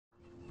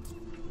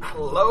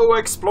Hello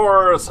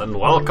explorers and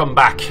welcome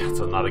back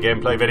to another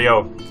gameplay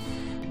video.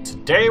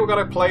 Today we're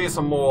gonna play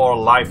some more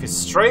Life is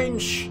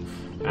Strange,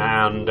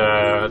 and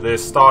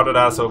this started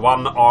as a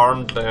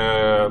one-armed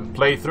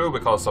playthrough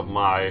because of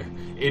my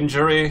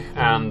injury,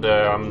 and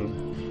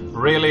I'm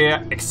really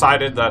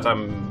excited that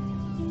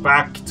I'm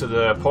back to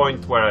the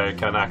point where I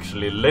can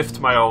actually lift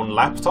my own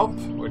laptop,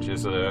 which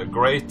is a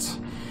great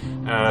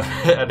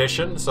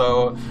addition.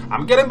 So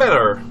I'm getting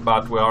better,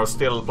 but we are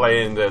still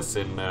playing this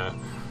in a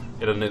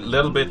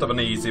little bit of an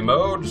easy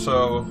mode,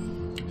 so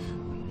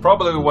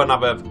probably when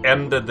I've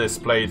ended this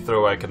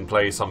playthrough I can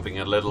play something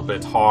a little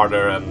bit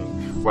harder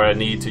and where I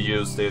need to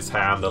use this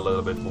hand a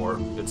little bit more.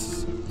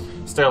 It's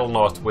still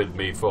not with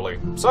me fully.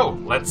 So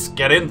let's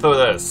get into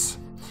this.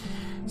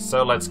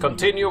 So let's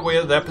continue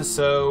with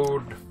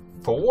episode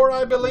 4,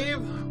 I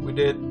believe. We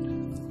did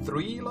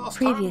 3 last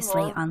time?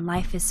 Previously on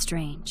Life is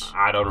Strange.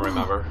 I don't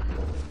remember.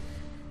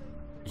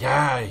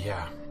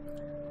 Yeah.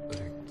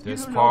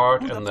 This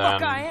part, and then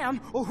fuck I am,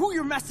 or who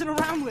you're messing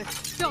around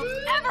with. Don't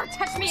ever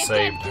touch me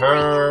saved again.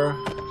 her.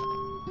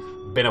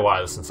 Been a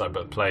while since I've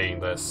been playing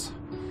this.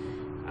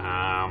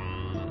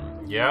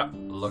 Yeah,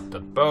 looked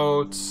at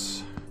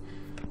boats.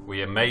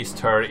 We amazed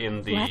her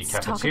in the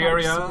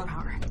cafeteria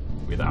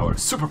with our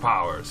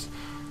superpowers.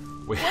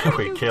 We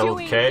killed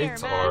Kate,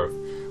 here, or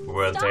we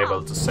weren't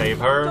able to save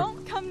her.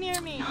 Don't come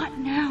near me. Not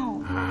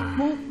now.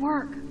 Won't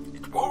work.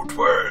 Won't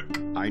work.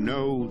 I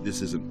know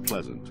this isn't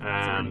pleasant.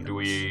 And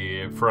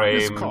we Miss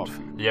framed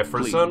Coffee,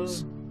 Jefferson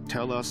please,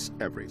 tell us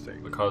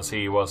everything. because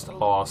he was the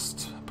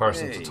last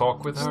person to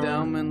talk with her.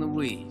 Thelma and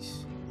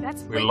Louise.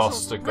 That's We Rachel's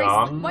lost the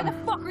bracelet. gun. Why the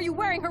fuck are you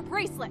wearing her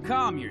bracelet?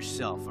 Calm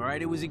yourself,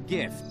 alright? It was a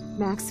gift.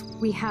 Max,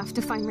 we have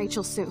to find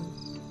Rachel soon.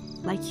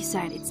 Like you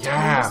said, it's Yeah.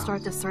 time to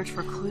start the search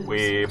for clues.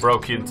 We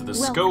broke into the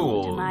Welcome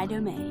school to my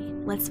domain.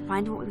 Let's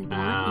find what we want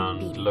and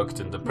beat and it. looked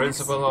in the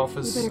principal's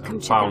office you better come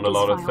and check found a out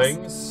lot these of files.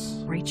 things.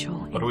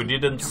 Rachel. But we and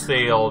didn't Victor.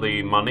 steal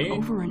the money.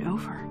 Over and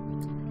over.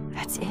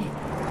 That's it.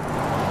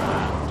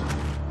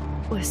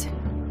 Listen,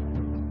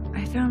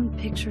 I found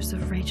pictures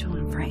of Rachel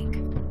and Frank.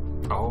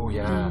 Oh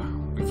yeah,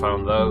 we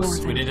found those.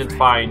 More We than didn't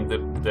Frank.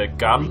 find the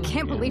gun I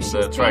can't believe in she's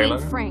the trailer.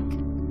 dating Frank.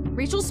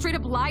 Rachel straight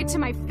up lied to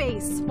my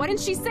face. Why didn't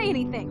she say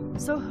anything?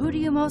 So who do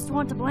you most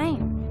want to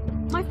blame?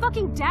 My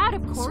fucking dad,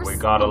 of So course. we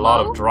got a lot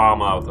Hello? of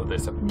drama out of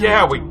this.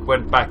 Yeah, we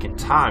went back in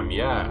time,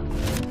 yeah.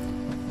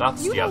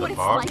 That's You the know other what it's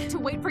part. like to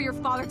wait for your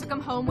father to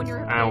come home when you're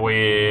And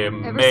we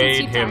since made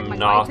he died, him my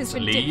not life has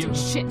been dipped in leave,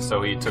 shit.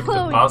 so he took the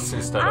Chloe, bus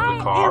instead of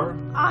the car.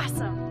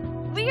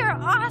 Awesome. We are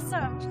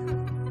awesome.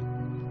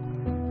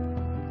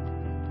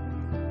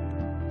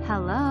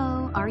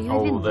 Hello, are you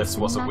Oh, even this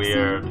was a listening,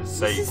 weird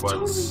Maxine? sequence.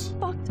 This is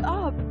totally fucked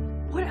up.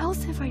 What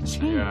else have I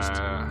changed?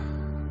 Yeah.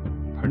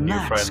 Her new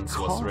Max friends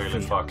was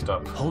really Caulfield. fucked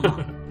up. Hold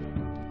on.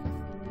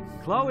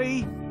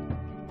 Chloe!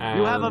 And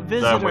You have a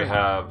then we visitor.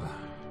 have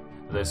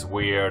this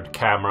weird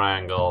camera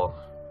angle.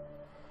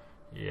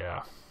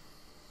 Yeah.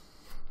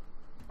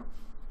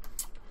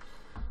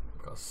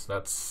 Because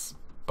that's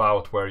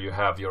about where you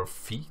have your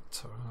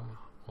feet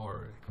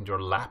or in your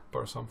lap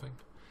or something.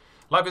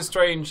 Life is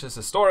Strange is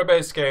a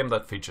story-based game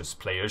that features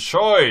player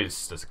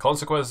choice. The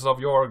consequences of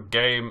your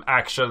game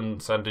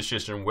actions and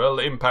decisions will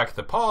impact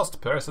the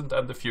past, present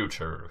and the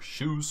future.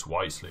 Choose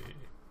wisely.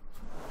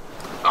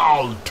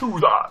 I'll do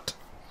that!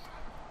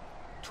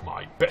 To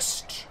my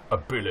best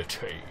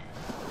ability.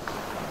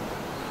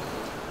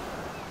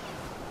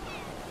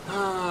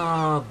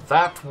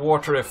 That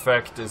water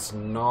effect is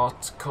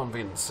not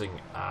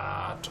convincing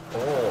at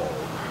all.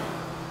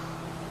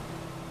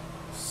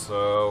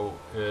 So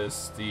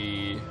is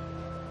the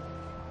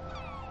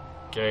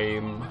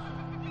game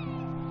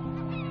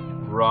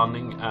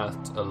running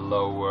at a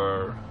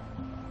lower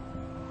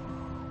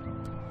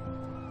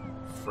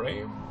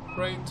frame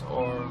rate,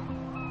 or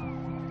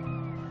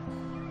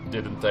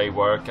didn't they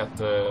work at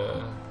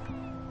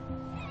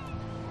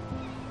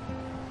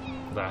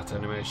that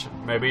animation?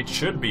 Maybe it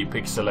should be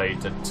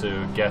pixelated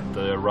to get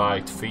the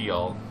right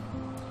feel.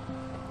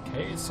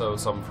 Okay, so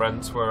some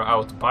friends were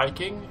out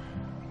biking,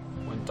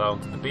 went down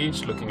to the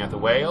beach looking at the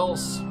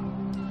whales.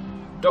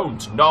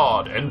 Don't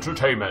nod,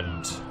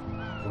 entertainment.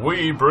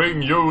 We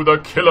bring you the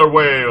killer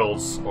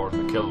whales, or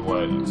the killed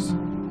whales.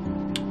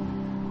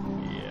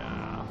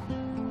 Yeah.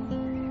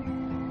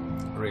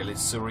 Really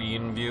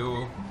serene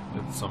view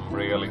with some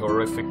really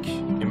horrific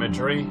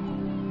imagery.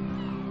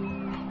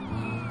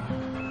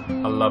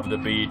 I love the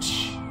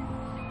beach,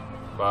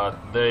 but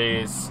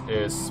this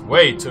is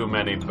way too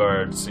many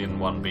birds in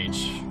one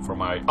beach for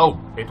my... Oh,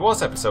 it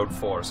was episode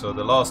 4, so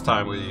the last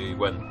time we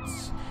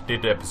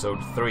did episode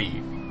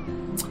 3.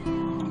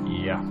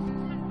 Yeah.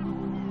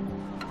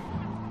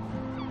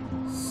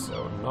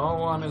 So no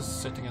one is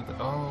sitting at the...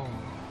 Oh,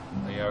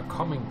 they are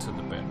coming to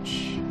the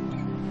bench.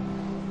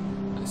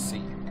 I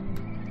see.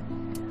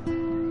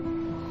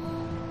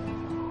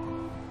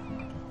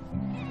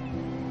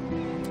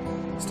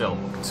 Still,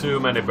 too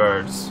many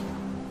birds.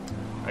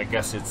 I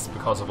guess it's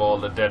because of all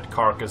the dead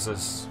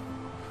carcasses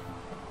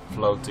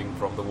floating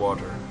from the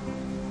water.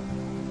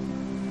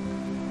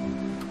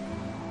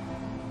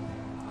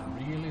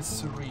 I really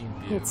Nice serene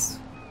view. It's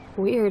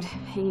weird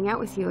hanging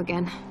out with you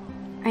again.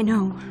 I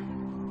know.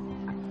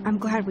 I'm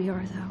glad we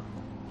are, though.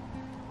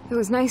 It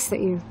was nice that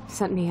you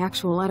sent me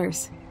actual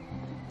letters.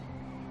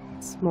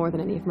 It's more than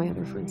any of my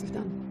other friends have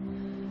done.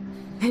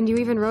 And you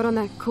even wrote on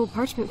that cool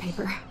parchment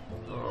paper.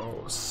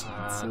 Oh,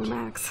 sad. So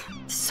Max.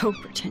 So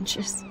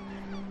pretentious.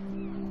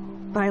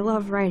 But I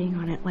love writing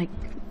on it like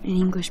an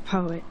English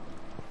poet.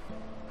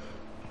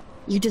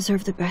 You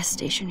deserve the best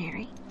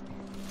stationery.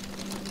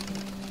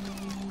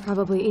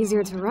 Probably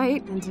easier to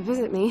write than to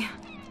visit me.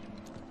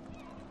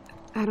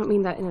 I don't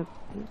mean that in a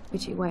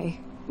bitchy way.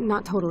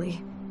 Not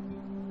totally.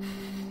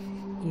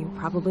 You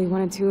probably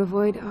wanted to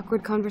avoid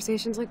awkward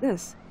conversations like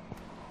this.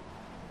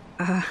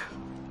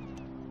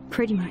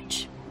 Pretty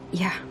much.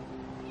 Yeah.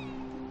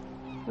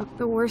 Look,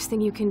 the worst thing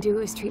you can do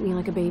is treat me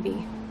like a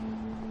baby.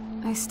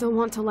 I still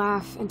want to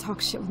laugh and talk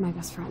shit with my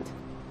best friend.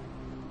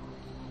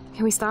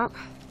 Can we stop?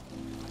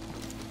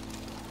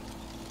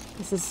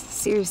 This is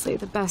seriously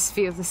the best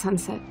view of the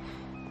sunset.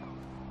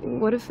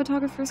 What do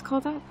photographers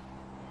call that?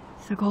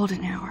 The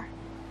golden hour.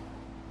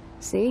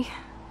 See?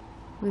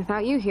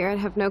 Without you here, I'd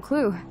have no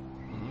clue.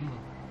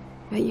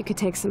 Bet you could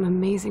take some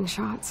amazing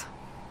shots.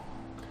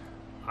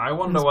 I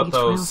wonder Those what beach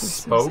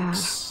those whales are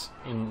so spokes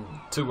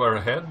into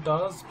her head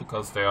does,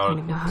 because they are Don't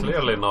even know how to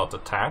clearly feel. not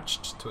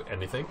attached to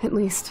anything. At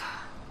least,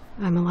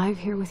 I'm alive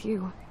here with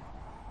you.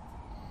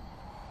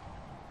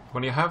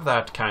 When you have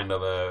that kind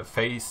of a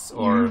face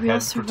You're a or real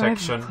head survivor,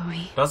 protection,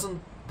 Chloe.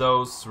 doesn't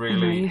those I know you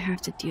really...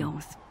 have to deal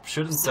with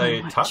Shouldn't so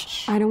they much.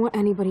 touch? I don't want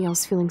anybody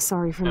else feeling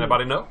sorry for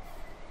Anybody know?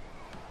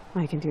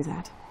 me. I can do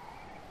that.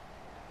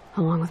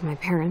 Along with my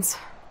parents.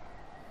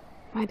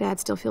 My dad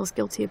still feels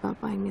guilty about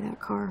buying me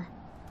that car.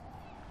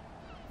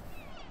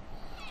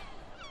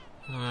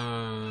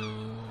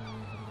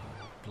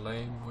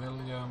 Blame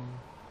William.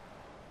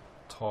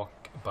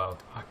 Talk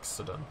about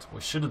accident.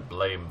 We shouldn't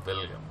blame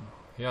William.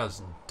 He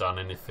hasn't done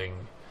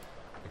anything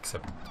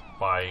except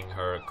buying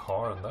her a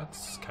car, and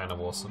that's kind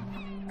of awesome.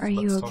 Are So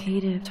you let's talk. okay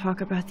to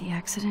talk about the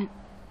accident?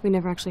 We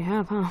never actually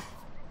have, huh?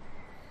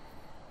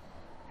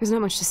 There's not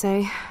much to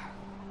say.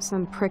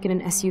 Some prick in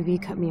an SUV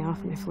cut me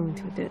off and I flew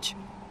into a ditch.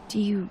 Do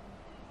you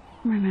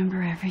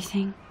remember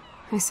everything?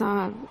 I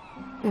saw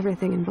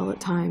everything in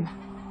bullet time.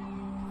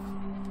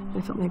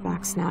 I felt my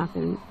back snap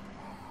and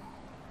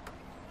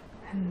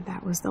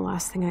that was the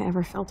last thing I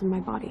ever felt in my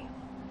body.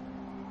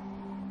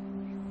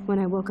 When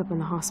I woke up in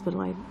the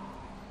hospital, I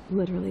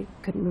literally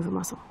couldn't move a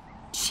muscle.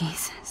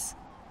 Jesus.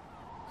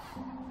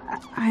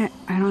 I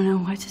don't know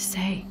what to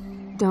say.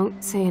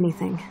 Don't say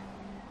anything.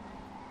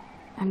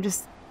 I'm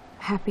just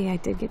happy I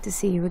did get to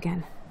see you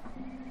again.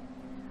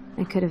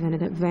 I could have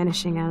ended up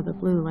vanishing out of the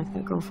blue like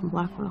that girl from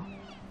Blackwell.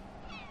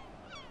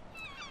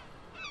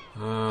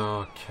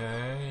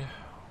 Okay.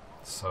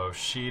 So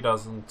she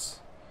hasn't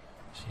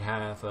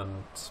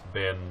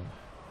been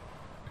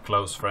a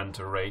close friend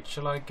to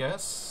Rachel, I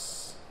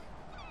guess.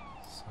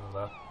 So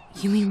that...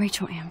 You mean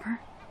Rachel Amber?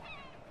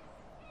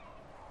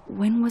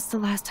 When was the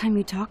last time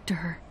you talked to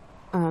her?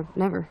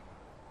 Never.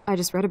 I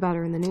just read about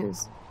her in the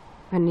news.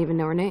 I didn't even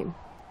know her name.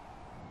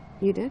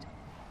 You did?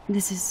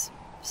 This is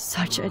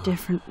such a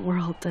different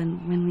world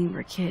than when we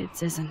were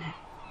kids, isn't it?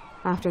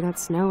 After that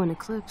snow and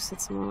eclipse,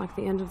 it's more like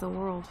the end of the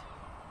world.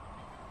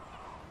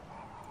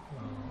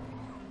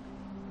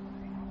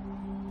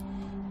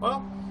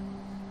 Well,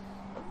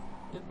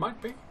 it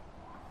might be.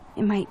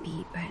 It might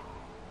be, but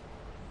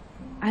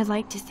I'd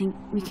like to think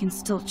we can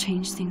still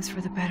change things for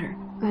the better.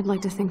 I'd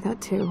like to think that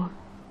too.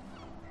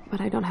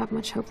 But I don't have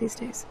much hope these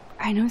days.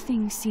 I know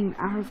things seem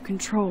out of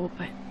control,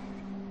 but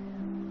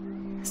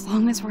as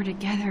long as we're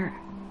together,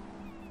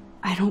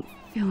 I don't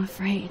feel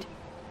afraid.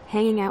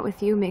 Hanging out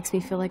with you makes me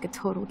feel like a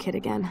total kid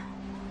again.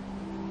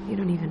 You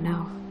don't even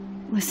know.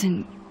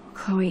 Listen,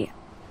 Chloe,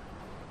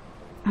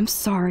 I'm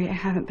sorry I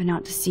haven't been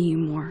out to see you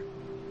more.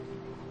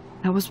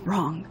 That was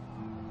wrong.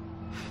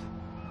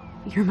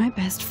 You're my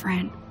best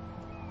friend.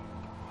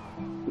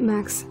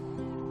 Max,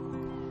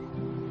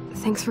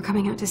 thanks for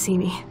coming out to see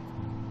me.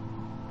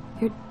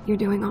 You're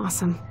doing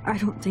awesome. I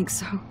don't think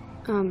so.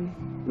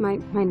 My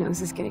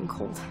nose is getting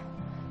cold.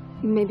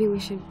 Maybe we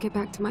should get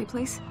back to my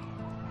place?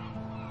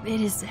 It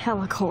is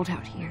hella cold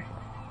out here.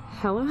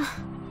 Hella?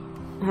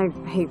 I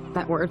hate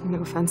that word,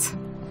 no offense.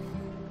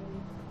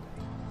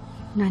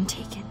 None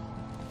taken.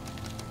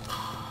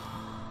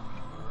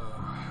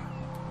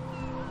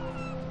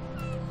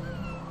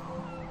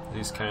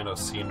 These kind of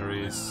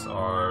sceneries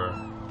are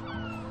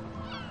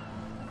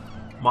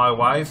my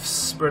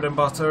wife's bread and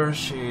butter.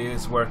 She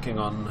is working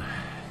on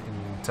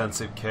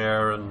intensive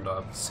care, and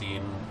I've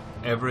seen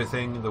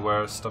everything, the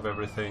worst of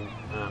everything,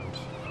 and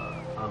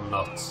I'm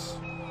not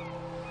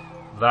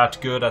that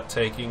good at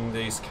taking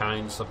these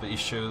kinds of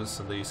issues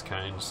and these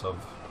kinds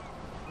of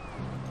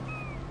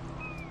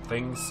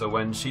things, so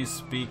when she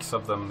speaks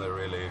of them, they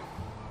really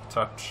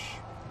touch,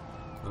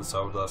 and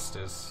so does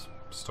this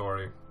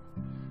story.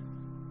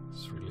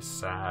 It's really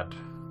sad,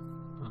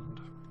 and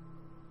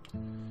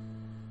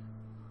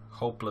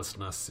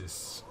hopelessness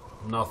is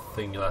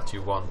nothing that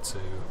you want to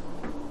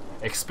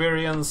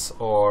experience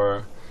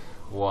or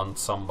want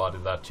somebody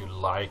that you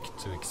like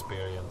to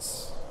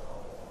experience.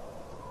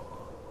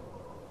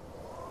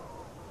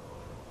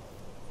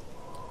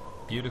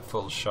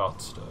 Beautiful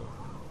shots though.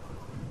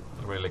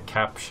 They really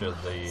captured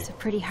the It's a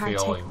pretty high-tech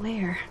feeling.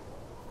 lair.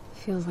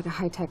 Feels like a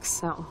high-tech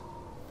cell.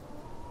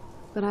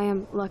 But I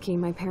am lucky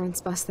my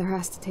parents bust their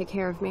ass to take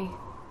care of me.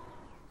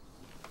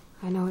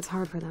 I know it's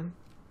hard for them.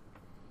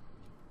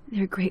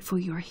 They're grateful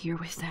you're here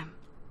with them.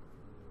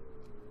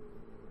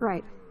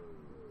 Right.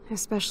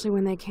 Especially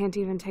when they can't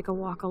even take a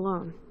walk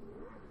alone.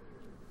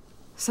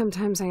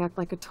 Sometimes I act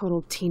like a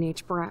total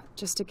teenage brat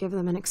just to give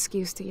them an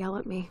excuse to yell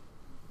at me.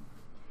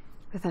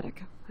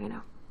 Pathetic, I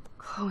know.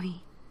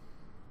 Chloe,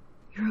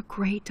 you're a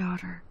great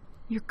daughter.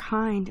 You're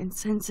kind and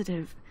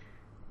sensitive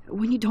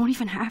when you don't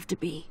even have to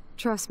be.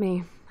 Trust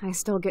me, I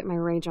still get my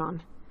rage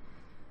on.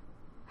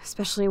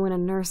 Especially when a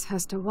nurse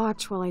has to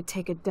watch while I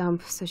take a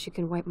dump so she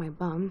can wipe my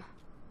bum.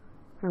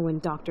 Or when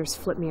doctors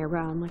flip me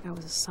around like I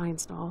was a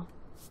science doll.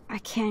 I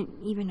can't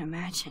even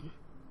imagine.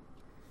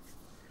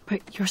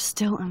 But you're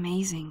still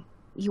amazing.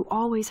 You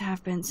always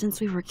have been since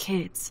we were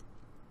kids.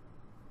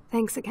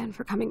 Thanks again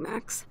for coming,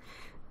 Max.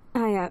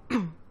 I,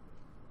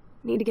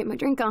 need to get my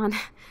drink on.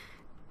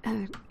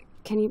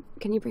 Can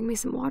you bring me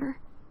some water?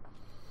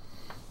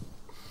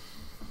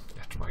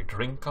 Get my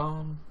drink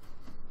on.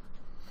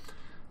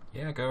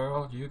 Yeah,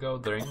 girl, you go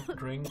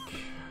drink.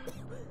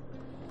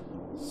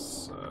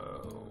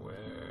 So,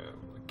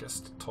 I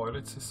guess the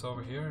toilet is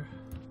over here.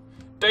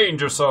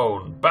 Danger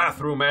zone,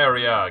 bathroom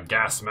area,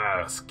 gas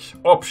mask,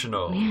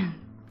 optional. Man,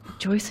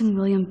 Joyce and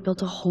William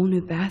built a whole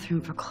new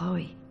bathroom for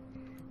Chloe.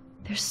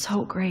 They're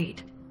so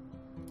great.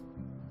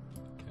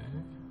 Okay.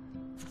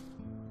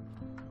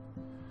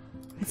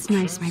 It's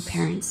nice my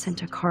parents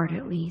sent a card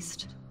at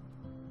least.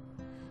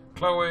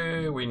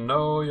 Chloe, we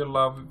know you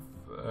love.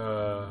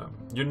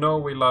 You know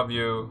we love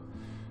you,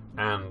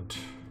 and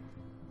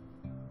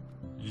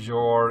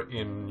you're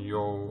in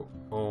your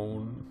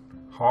own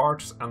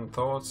hearts and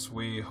thoughts.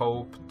 We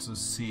hope to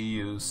see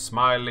you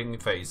smiling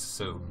face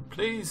soon.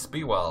 Please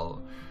be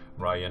well,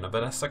 Ryan and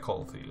Vanessa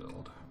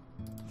Caulfield.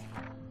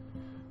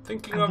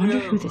 Thinking I of wonder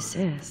you, who this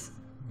is.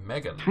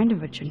 Megan. Kind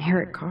of a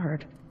generic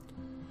card.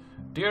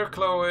 Dear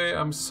Chloe,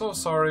 I'm so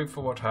sorry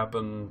for what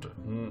happened.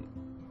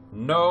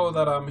 Know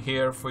that I'm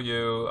here for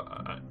you.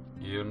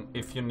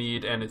 If you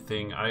need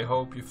anything, I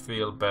hope you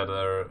feel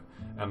better,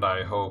 and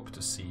I hope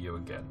to see you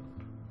again.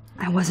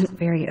 I wasn't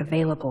very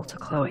available to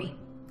Chloe.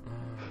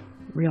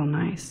 Real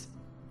nice.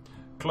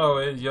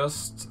 Chloe,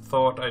 just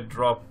thought I'd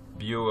drop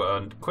you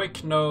a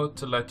quick note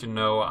to let you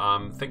know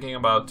I'm thinking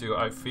about you.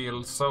 I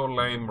feel so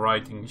lame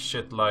writing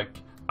shit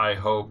like I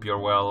hope you're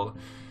well,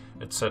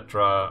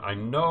 etc. I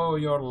know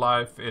your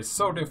life is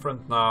so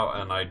different now,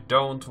 and I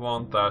don't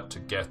want that to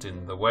get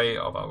in the way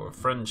of our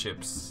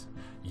friendships.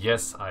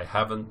 Yes, I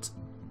haven't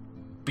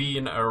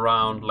been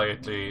around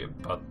lately,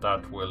 but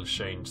that will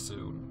change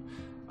soon.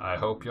 I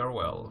hope you're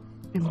well.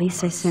 At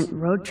least I sent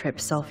road trip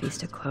selfies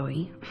to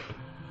Chloe.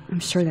 I'm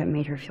sure that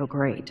made her feel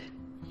great.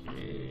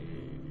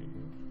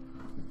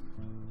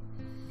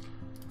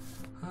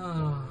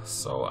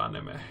 So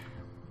anime.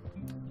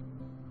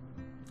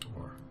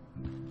 Or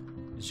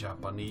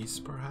Japanese,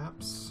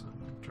 perhaps?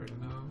 I don't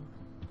really know.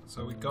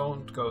 So we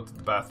don't go to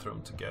the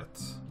bathroom to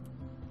get...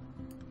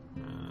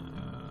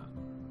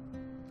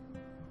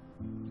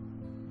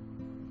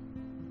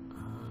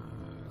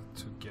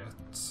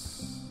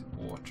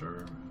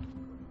 water.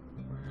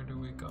 Where do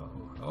we go?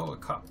 Oh, a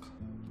cup.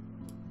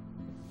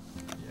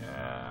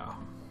 Yeah.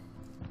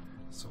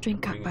 So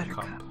Drink up, bring a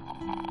Buttercup.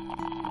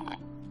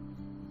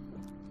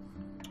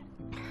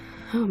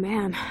 Oh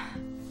man.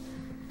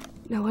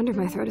 No wonder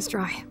my throat is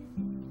dry.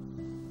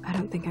 I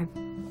don't think I've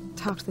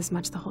talked this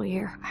much the whole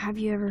year. Have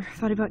you ever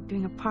thought about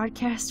doing a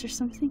podcast or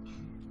something?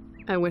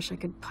 I wish I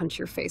could punch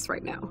your face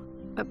right now.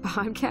 A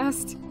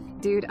podcast?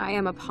 Dude, I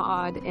am a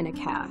pod in a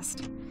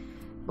cast.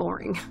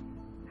 Boring.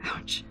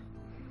 Ouch.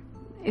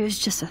 It was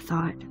just a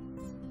thought.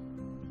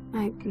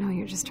 I know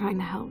you're just trying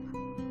to help.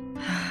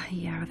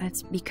 Yeah,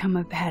 that's become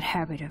a bad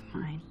habit of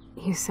mine.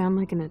 You sound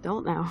like an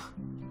adult now.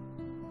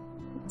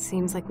 It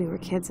seems like we were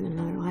kids in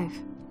another life.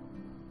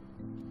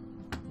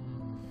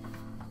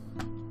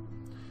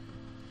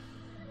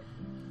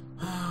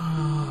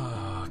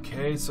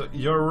 Okay, so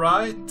you're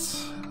right.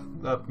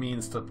 That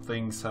means that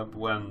things have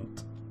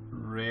went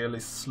really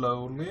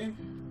slowly.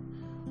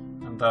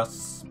 And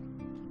that's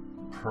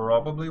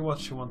probably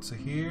what you want to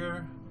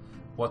hear.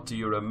 What do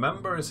you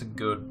remember is a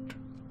good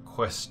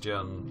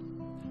question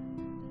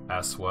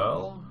as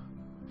well.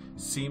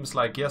 Seems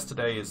like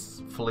yesterday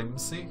is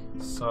flimsy,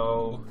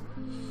 so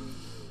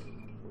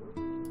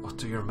what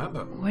do you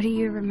remember? What do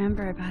you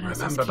remember about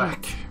us as Remember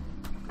kids? back.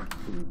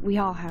 We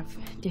all have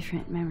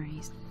different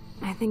memories.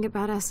 I think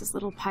about us as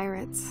little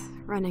pirates,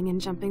 running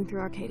and jumping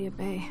through Arcadia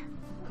Bay.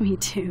 Me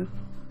too.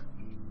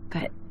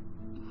 But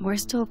we're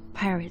still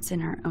pirates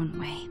in our own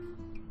way.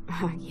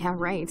 Yeah,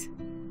 right.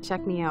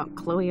 Check me out,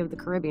 Chloe of the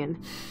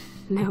Caribbean.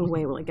 No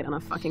way will I get on a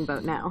fucking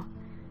boat now.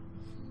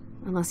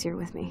 Unless you're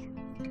with me.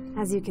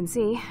 As you can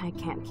see, I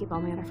can't keep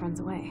all my other friends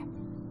away.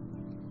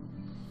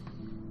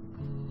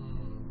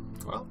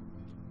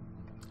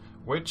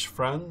 Which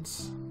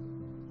friends?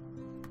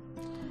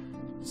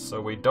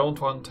 So we don't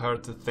want her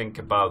to think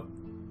about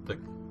the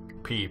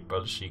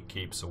people she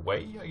keeps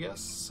away, I guess.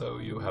 So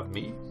you have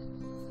me.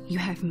 You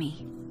have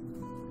me.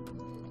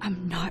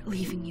 I'm not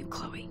leaving you,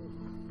 Chloe.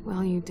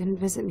 Well, you didn't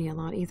visit me a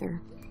lot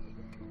either.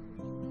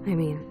 I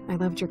mean, I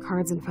loved your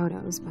cards and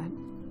photos, but...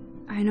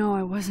 I know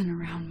I wasn't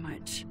around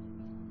much.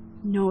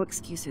 No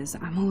excuses,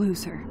 I'm a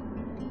loser.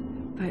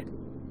 But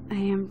I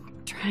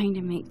am trying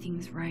to make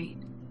things right.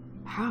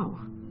 How?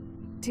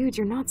 Dude,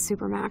 you're not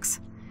Supermax.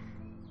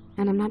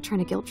 And I'm not trying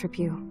to guilt trip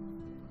you.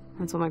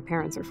 That's what my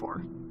parents are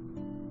for.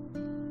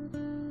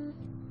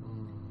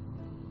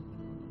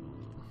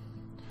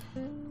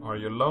 Are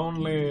you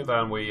lonely?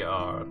 Then we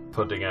are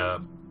putting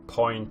a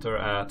pointer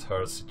at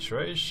her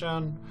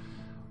situation.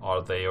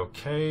 Are they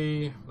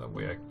okay? Then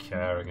we are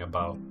caring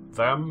about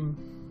them.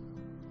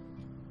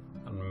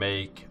 And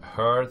make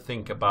her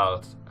think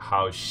about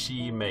how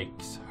she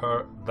makes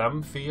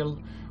them feel,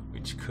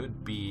 which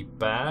could be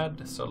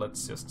bad. So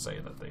let's just say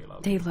that they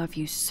love you. They love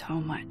you so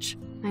much.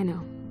 I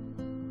know.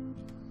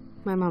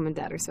 My mom and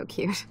dad are so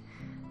cute.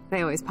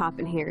 They always pop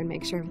in here and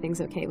make sure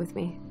everything's okay with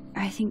me.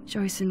 I think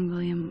Joyce and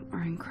William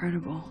are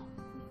incredible.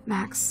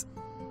 Max,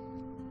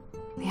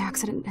 the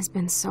accident has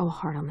been so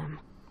hard on them.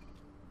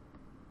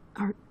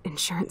 Our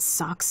insurance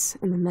sucks,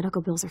 and the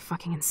medical bills are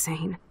fucking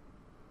insane.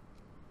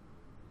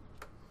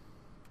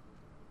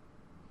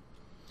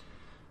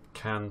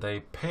 Can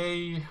they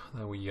pay?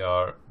 Then we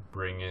are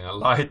bringing a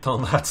light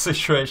on that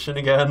situation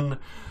again.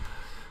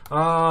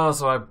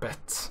 So I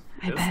bet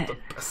it's the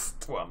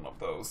best one of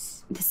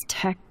those. This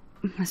tech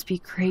must be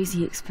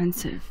crazy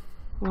expensive.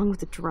 Along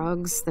with the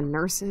drugs, the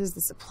nurses,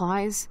 the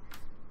supplies.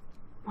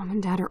 Mom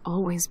and Dad are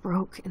always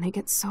broke, and they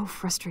get so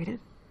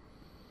frustrated.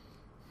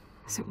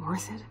 Is it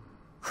worth it?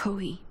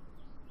 Chloe,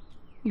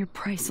 you're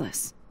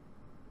priceless.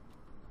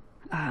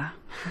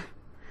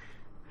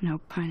 No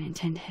pun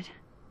intended.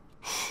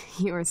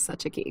 You are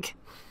such a geek.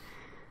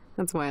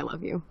 That's why I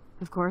love you.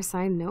 Of course,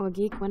 I know a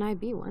geek when I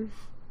be one.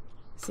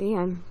 See,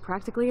 I'm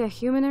practically a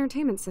human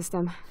entertainment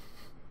system.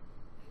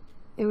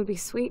 It would be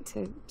sweet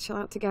to chill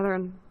out together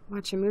and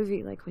watch a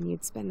movie like when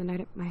you'd spend the night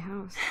at my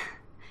house.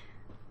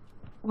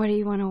 What do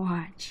you want to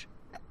watch?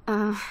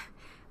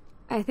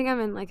 I think I'm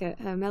in like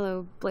a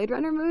mellow Blade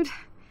Runner mood.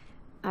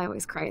 I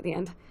always cry at the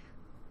end.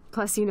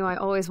 Plus, you know, I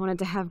always wanted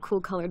to have cool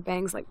colored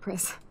bangs like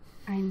Pris.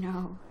 I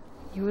know.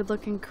 You would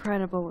look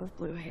incredible with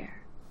blue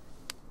hair.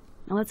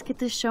 Now let's get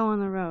this show on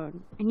the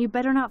road. And you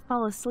better not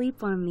fall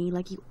asleep on me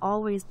like you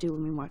always do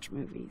when we watch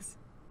movies.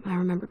 I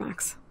remember,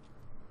 Max.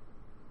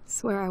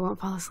 Swear I won't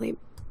fall asleep.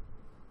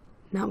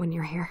 Not when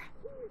you're here.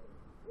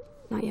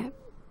 Not yet.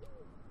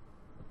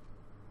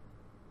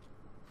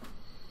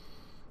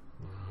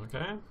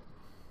 Okay.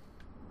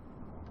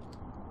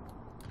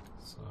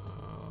 So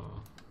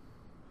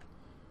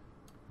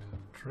we have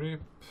a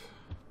drip.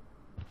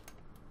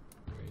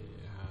 We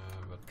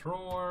have a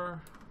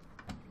drawer.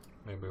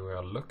 Maybe we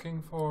are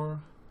looking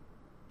for.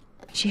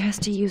 She has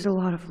to use a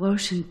lot of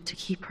lotion to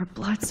keep her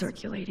blood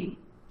circulating.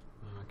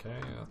 Okay,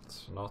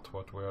 that's not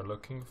what we're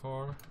looking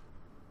for.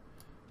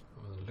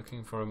 We're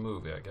looking for a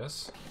movie, I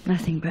guess.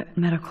 Nothing but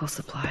medical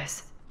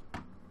supplies.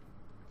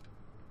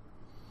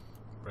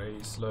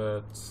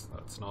 Bracelets,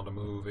 that's not a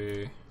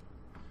movie.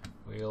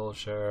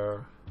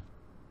 Wheelchair.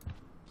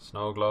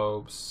 Snow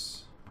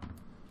globes.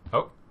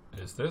 Oh,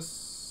 is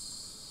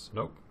this?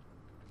 Nope.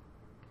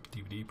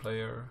 DVD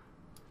player.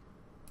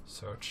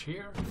 Search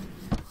here.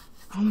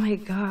 Oh my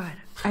god.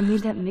 I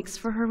made that mix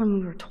for her when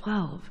we were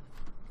 12.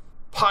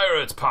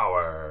 Pirate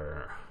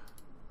power!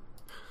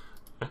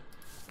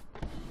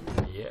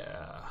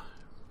 Yeah.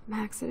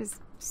 Max, it is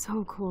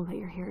so cool that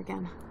you're here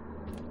again.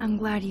 I'm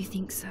glad you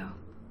think so.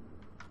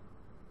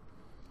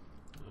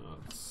 Oh,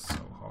 it's so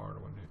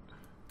hard when it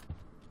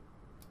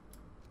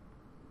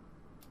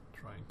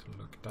trying to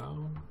look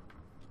down.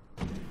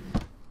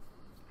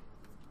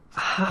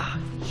 Ah,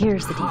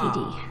 here's the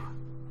DVD.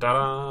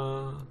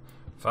 Ta-da!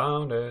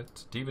 Found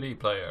it. DVD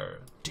player.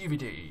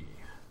 DVD.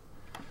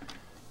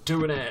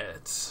 Doing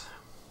it.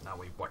 Now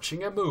we're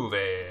watching a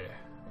movie.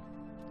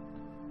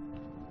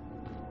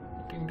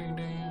 Ding ding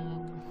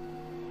ding.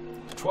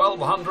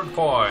 1,200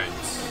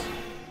 points.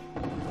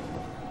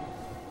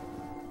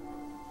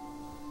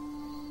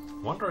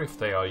 Wonder if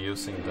they are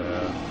using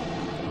the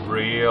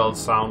real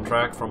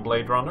soundtrack from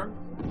Blade Runner,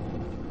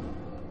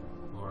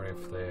 or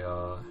if they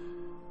are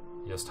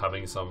just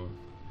having some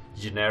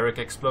generic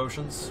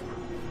explosions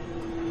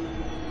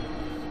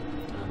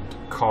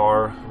and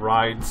car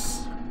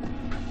rides.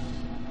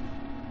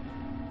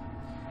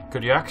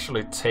 Could you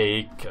actually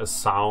take a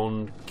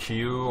sound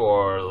cue,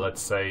 or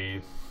let's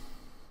say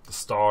the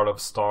start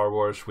of Star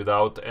Wars,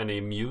 without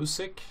any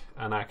music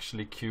and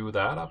actually cue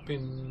that up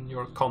in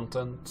your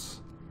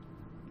content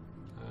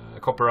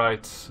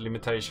copyright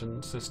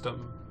limitation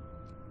system?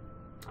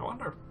 I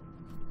wonder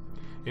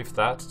if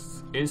that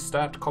is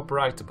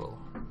copyrightable,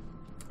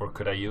 or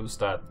could I use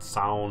that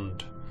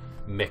sound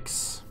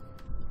mix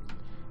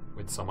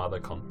with some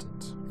other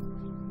content?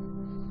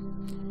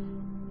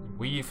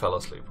 We fell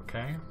asleep,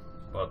 okay?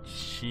 But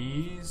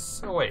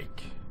she's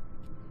awake.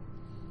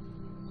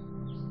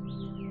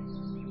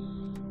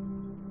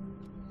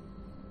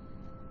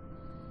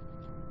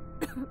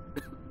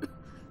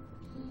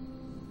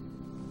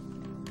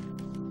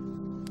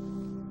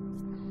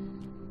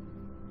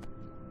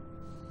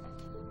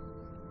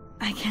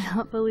 I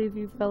cannot believe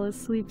you fell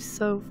asleep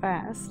so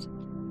fast.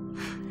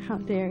 How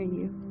dare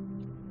you?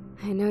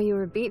 I know you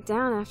were beat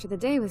down after the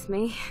day with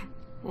me,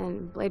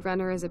 and Blade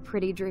Runner is a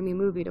pretty dreamy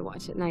movie to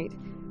watch at night.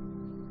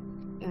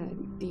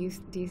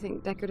 Do you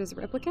think Deckard is a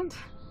replicant?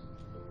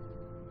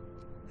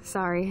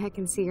 Sorry, I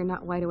can see you're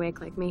not wide awake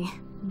like me.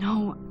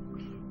 No,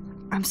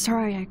 I'm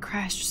sorry I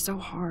crashed so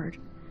hard.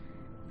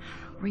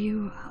 Were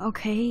you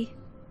okay?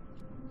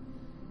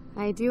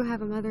 I do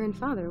have a mother and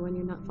father when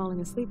you're not falling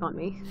asleep on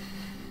me.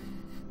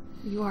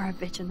 You are a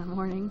bitch in the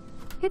morning.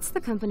 It's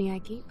the company I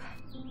keep.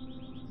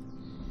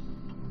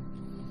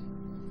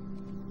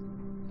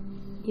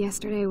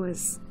 Yesterday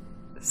was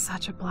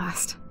such a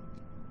blast.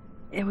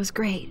 It was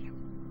great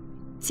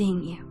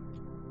seeing you.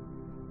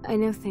 I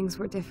know things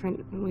were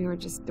different when we were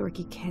just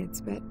dorky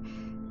kids, but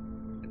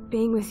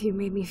being with you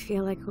made me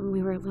feel like when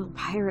we were little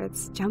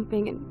pirates,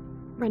 jumping and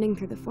running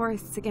through the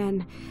forests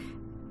again.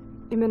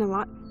 It meant a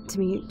lot to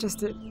me just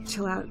to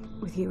chill out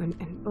with you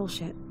and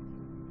bullshit.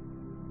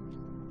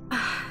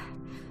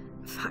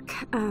 Fuck.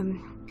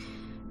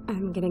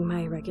 I'm getting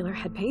my regular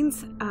head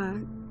pains.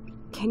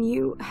 Can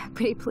you,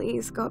 pretty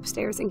please, go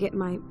upstairs and get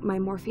my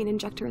morphine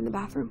injector in the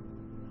bathroom?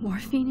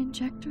 Morphine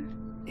injector?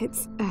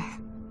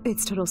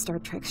 It's total Star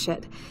Trek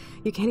shit.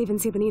 You can't even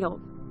see the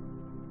needle.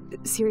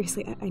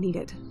 Seriously, I need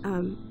it.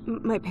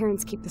 My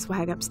parents keep the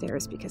swag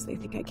upstairs because they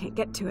think I can't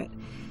get to it.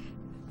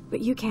 But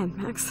you can,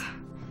 Max.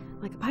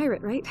 Like a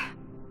pirate, right?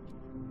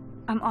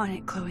 I'm on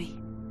it, Chloe.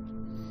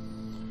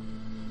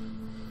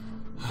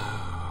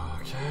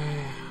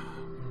 Okay.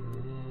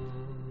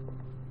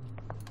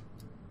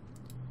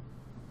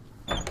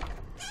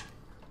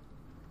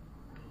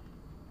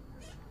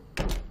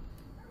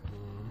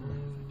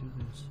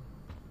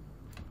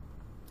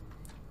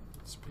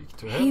 Speak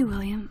to Hey, him.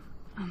 William.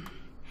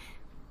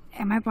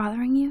 Am I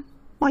bothering you?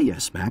 Why,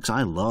 yes, Max.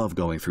 I love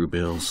going through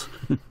bills.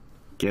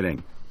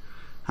 Kidding.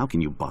 How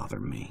can you bother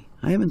me?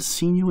 I haven't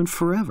seen you in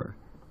forever.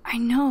 I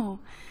know.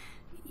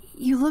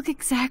 You look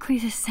exactly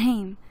the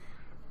same.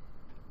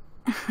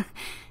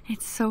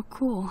 It's so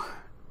cool.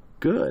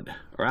 Good.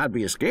 Or I'd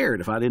be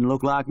scared if I didn't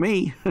look like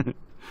me.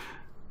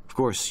 Of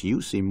course,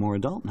 you seem more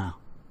adult now.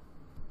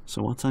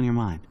 So what's on your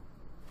mind?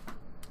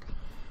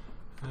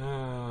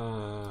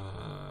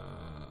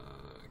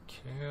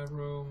 Care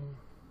room,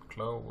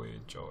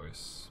 Chloe,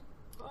 Joyce.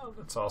 Oh,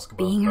 let's ask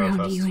about Being her around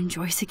first. you and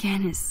Joyce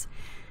again is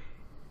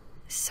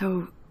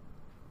so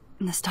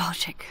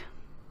nostalgic.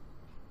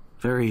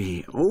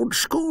 Very old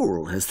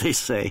school, as they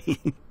say.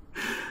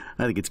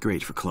 I think it's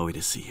great for Chloe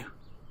to see you.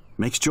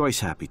 Makes Joyce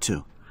happy,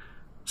 too.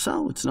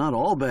 So, it's not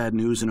all bad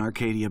news in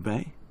Arcadia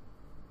Bay.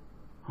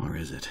 Or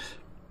is it?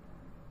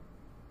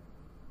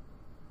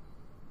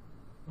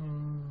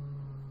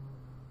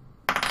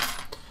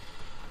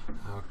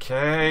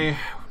 Okay.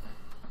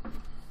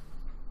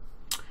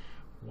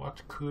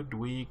 What could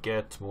we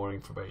get more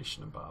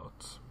information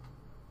about?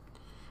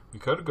 We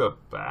could go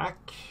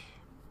back.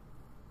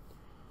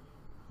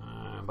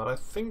 But I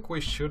think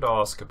we should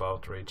ask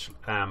about Rachel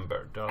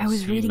Amber. Does I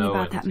was he reading know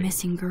about that anything?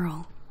 missing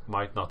girl.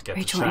 Might not get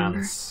Rachel a Amber.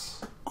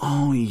 chance.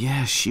 Oh,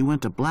 yeah, she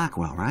went to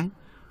Blackwell, right?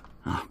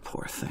 Oh,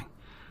 poor thing.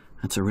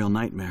 That's a real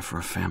nightmare for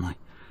a family.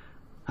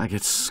 I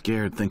get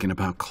scared thinking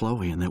about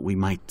Chloe and that we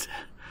might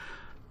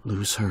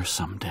lose her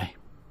someday.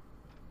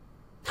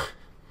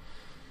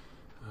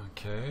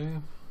 Okay.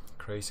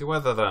 Crazy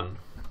weather then.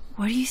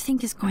 What do you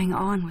think is going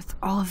on with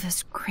all of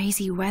this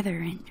crazy weather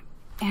and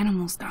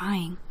animals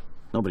dying?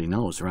 Nobody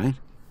knows, right?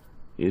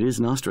 It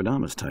is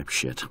Nostradamus type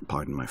shit,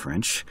 pardon my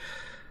French.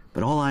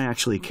 But all I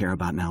actually care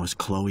about now is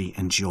Chloe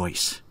and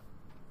Joyce.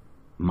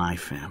 My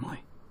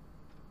family.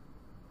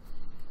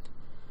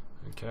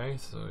 Okay,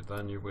 so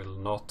then you will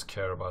not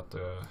care about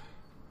the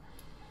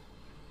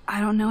I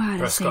don't know how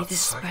to say Prescotts,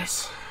 this, I but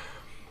guess.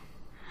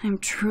 I'm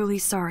truly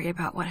sorry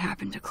about what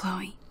happened to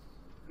Chloe.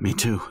 Me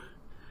too.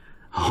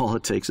 All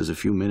it takes is a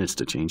few minutes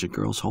to change a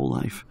girl's whole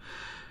life.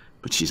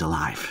 But she's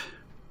alive.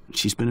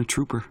 She's been a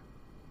trooper.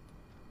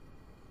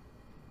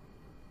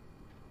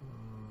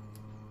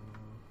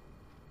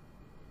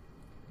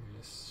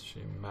 Is she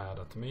mad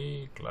at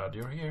me? Glad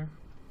you're here.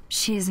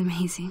 She is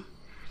amazing.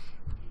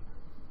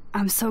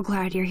 I'm so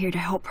glad you're here to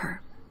help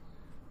her.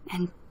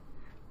 And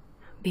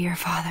be her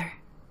father.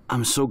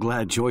 I'm so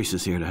glad Joyce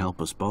is here to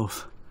help us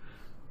both.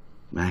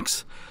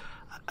 Max,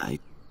 I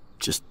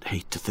just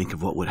hate to think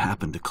of what would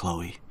happen to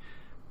Chloe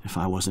if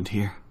I wasn't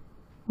here.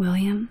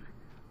 William,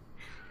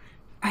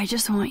 I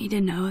just want you to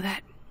know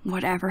that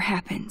whatever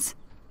happens,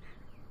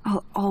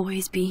 I'll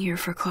always be here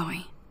for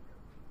Chloe.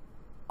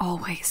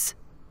 Always.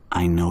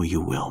 I know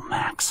you will,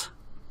 Max.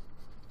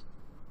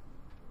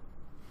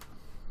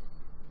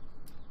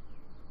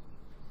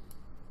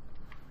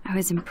 I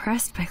was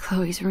impressed by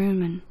Chloe's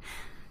room and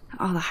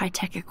all the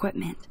high-tech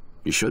equipment.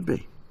 You should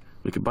be.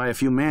 We could buy a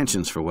few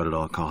mansions for what it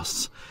all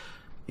costs.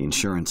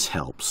 Insurance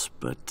helps,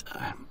 but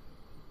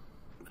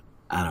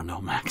I don't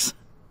know, Max.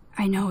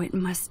 I know it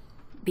must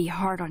be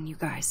hard on you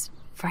guys,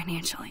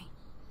 financially.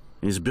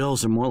 His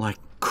bills are more like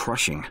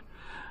crushing.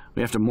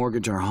 We have to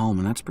mortgage our home,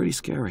 and that's pretty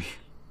scary.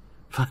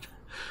 But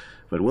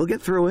we'll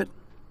get through it.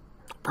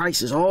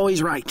 Price is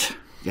always right.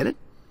 Get it?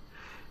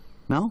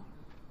 No?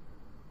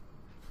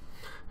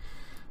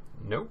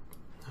 Nope.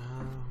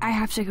 I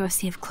have to go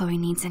see if Chloe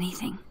needs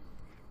anything.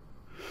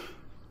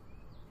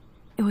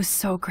 It was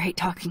so great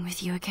talking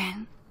with you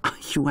again.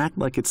 You act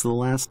like it's the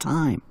last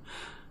time.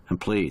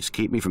 And please,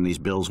 keep me from these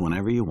bills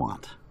whenever you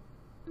want.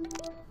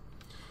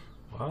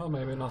 Well,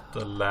 maybe not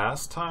the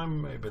last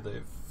time, maybe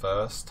the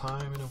first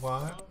time in a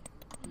while.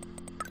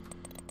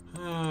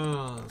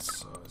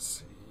 So let's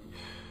see.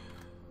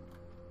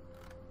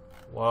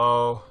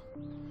 Whoa.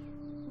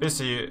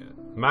 Busy.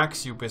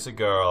 Max, you busy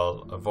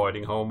girl.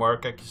 Avoiding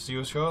homework as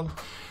usual.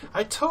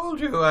 I told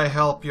you I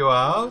help you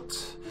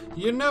out.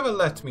 You never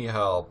let me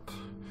help.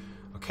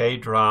 Okay,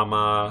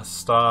 drama,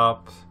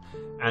 stop.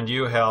 And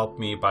you help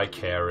me by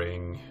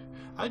caring.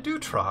 I do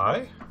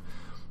try.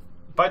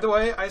 By the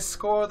way, I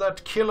scored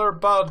that killer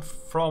bud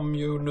from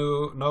you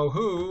know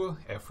who.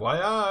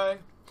 FYI.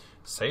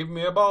 Save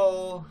me a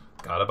ball.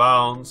 Gotta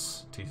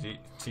bounce. TT.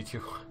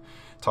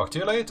 Talk to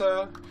you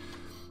later.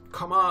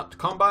 Come on,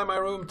 come by my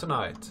room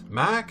tonight.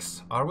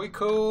 Max, are we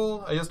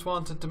cool? I just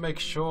wanted to make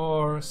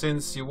sure,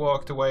 since you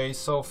walked away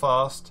so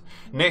fast.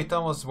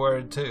 Nathan was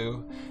worried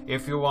too.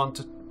 If you want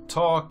to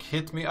talk,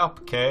 hit me up,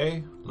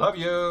 okay? Love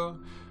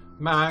you.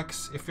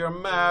 Max, if you're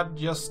mad,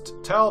 just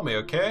tell me,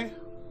 okay?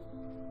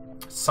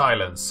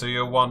 Silence.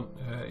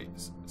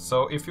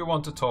 So if you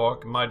want to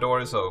talk, my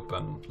door is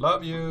open.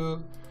 Love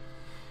you.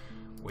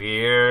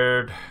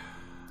 Weird.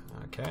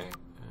 Okay.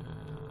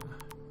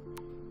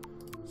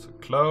 So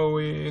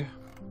Chloe.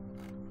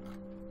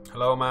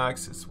 Hello,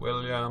 Max. It's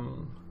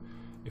William.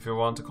 If you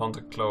want to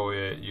contact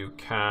Chloe, you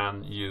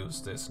can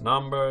use this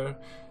number.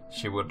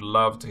 She would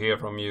love to hear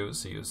from you.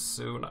 See you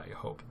soon, I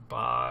hope.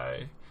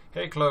 Bye.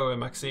 Hey Chloe,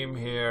 Maxime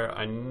here.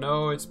 I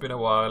know it's been a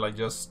while. I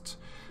just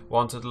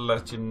wanted to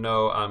let you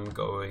know I'm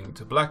going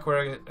to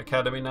Blackwell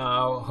Academy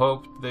now.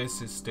 Hope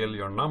this is still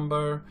your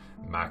number.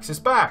 Max is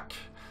back.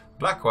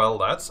 Blackwell,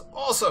 that's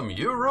awesome.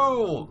 You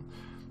rule.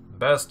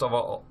 Best of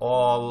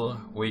all,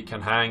 we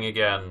can hang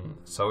again.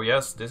 So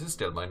yes, this is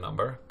still my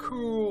number.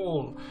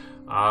 Cool.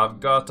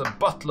 I've got a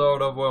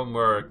buttload of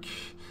homework,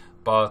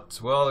 but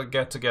we'll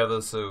get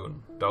together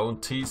soon.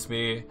 Don't tease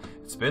me.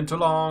 It's been too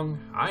long.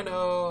 I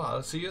know.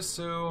 I'll see you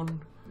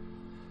soon.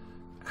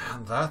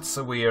 And that's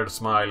a weird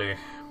smiley.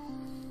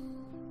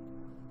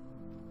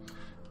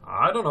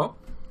 I don't know.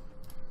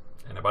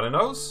 Anybody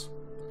knows?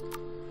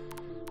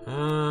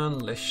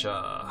 And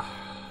Lisha.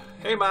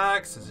 Hey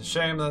Max, it's a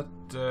shame that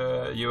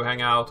you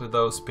hang out with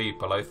those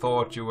people. I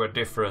thought you were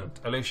different.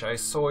 Alicia, I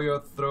saw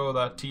you throw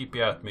that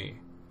teepee at me.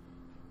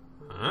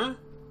 Huh?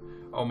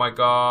 Oh my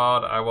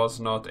god, I was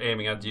not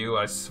aiming at you,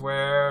 I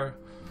swear.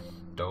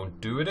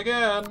 Don't do it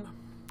again.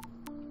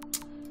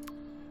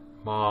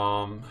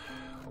 Mom.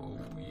 Oh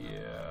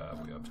yeah,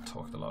 we have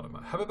talked a lot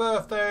about. Happy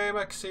birthday,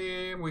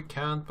 Maxime. We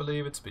can't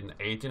believe it's been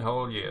 18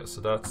 whole years,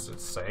 so that's the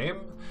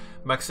same.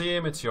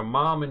 Maxime, it's your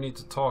mom. We need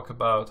to talk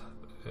about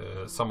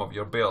some of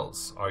your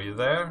bills. Are you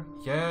there?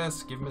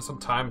 Yes, give me some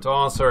time to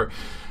answer.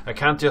 I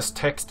can't just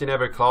text in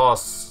every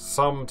class.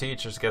 Some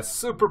teachers get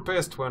super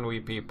pissed when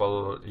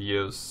people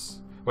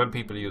use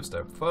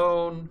their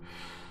phone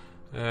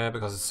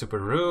because it's super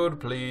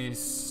rude.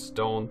 Please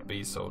don't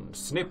be so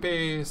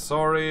snippy.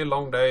 Sorry,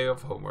 long day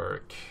of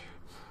homework.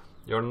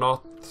 You're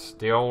not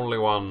the only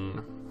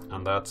one,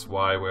 and that's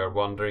why we're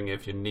wondering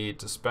if you need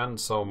to spend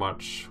so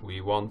much.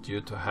 We want you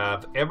to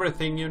have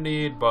everything you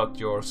need, but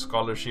your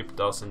scholarship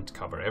doesn't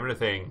cover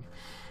everything.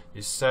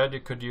 You said you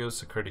could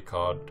use a credit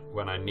card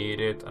when I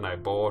need it, and I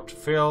bought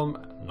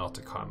film, not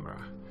a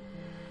camera.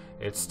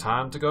 It's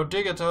time to go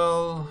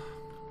digital.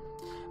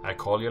 I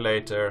call you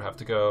later, have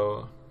to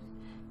go.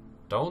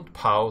 Don't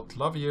pout,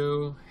 love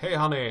you. Hey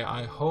honey,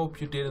 I hope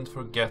you didn't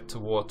forget to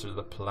water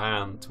the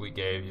plant we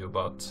gave you,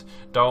 but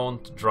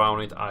don't drown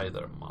it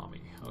either,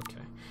 mommy.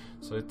 Okay,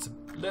 so it's a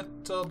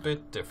little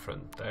bit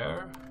different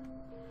there.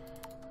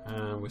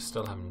 And we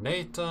still have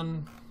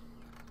Nathan.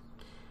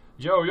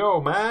 Yo,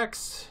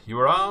 Max, you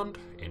around?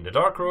 In the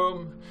dark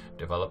room,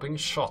 developing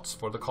shots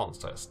for the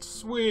contest.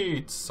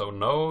 Sweet, so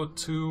no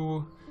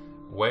 2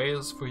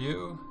 whales for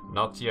you?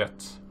 Not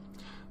yet.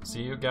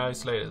 See you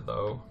guys later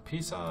though.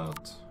 Peace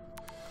out.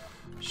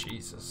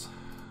 Jesus,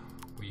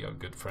 we are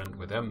good friend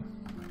with them.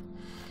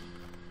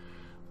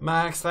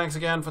 Max, thanks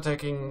again for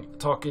taking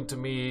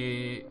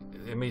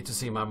me to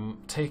see my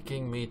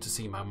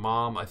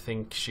mom. I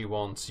think she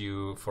wants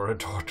you for a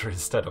daughter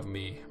instead of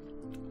me.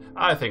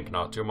 I think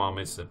not. Your mom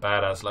is a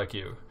badass like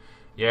you.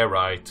 Yeah,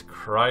 right.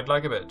 Cried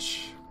like a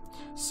bitch.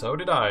 So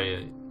did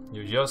I.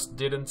 You just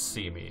didn't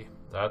see me.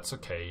 That's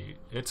okay.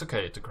 It's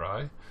okay to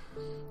cry.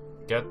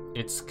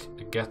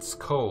 It gets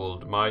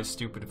cold. My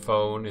stupid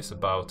phone is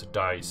about to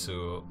die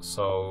soon,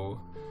 so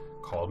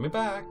call me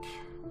back.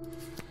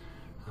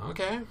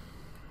 Okay.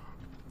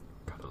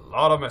 Got a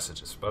lot of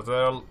messages, but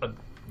they're a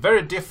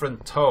very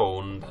different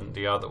tone than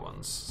the other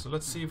ones. So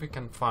let's see if we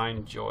can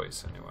find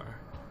Joyce anywhere.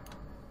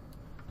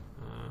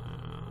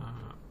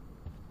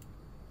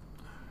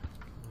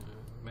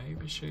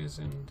 Maybe she's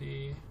in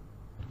the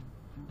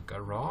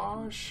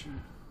garage?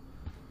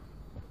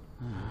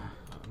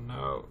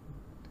 No.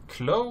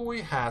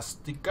 Chloe has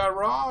the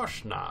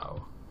garage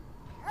now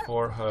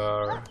for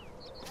her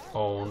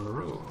own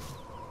room.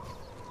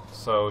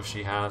 So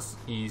she has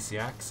easy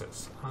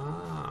access.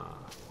 Ah,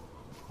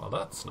 well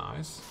that's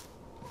nice.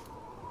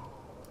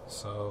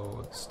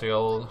 So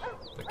still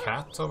the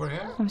cat over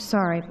here? I'm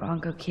sorry,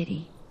 Bongo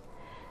Kitty,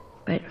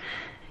 but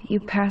you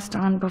passed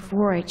on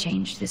before I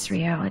changed this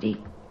reality.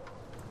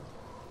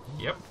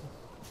 Yep.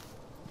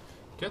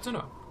 Good to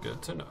know.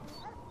 Good to know.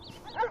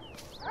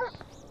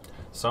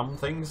 Some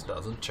things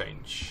doesn't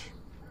change.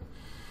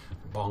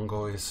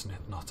 Bongo is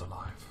not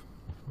alive.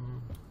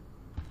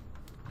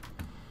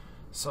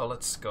 So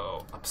let's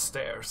go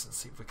upstairs and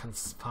see if we can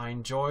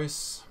find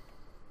Joyce.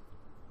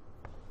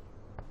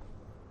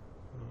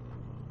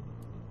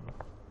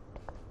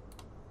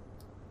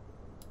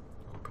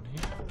 Open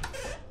here.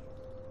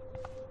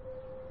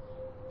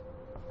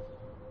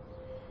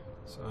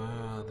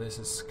 So this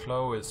is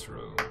Chloe's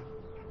room.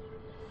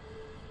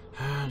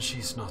 And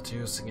she's not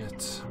using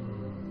it.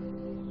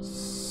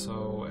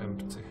 So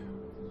empty.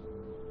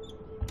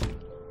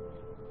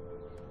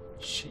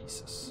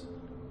 Jesus.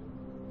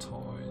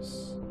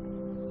 Toys.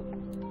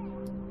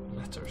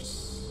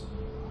 Letters.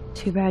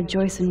 Too bad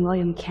Joyce and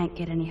William can't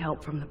get any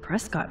help from the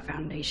Prescott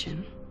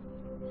Foundation.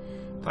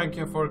 Thank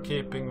you for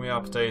keeping me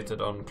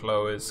updated on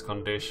Chloe's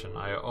condition.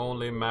 I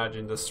only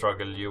imagine the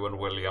struggle you and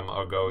William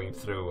are going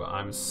through.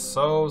 I'm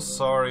so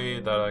sorry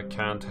that I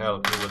can't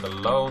help you with a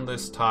loan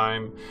this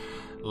time.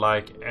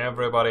 Like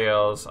everybody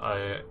else,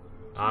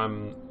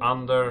 I'm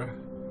under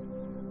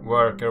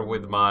worker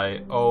with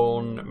my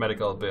own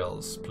medical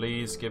bills.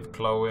 Please give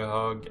Chloe a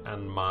hug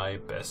and my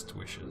best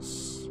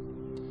wishes.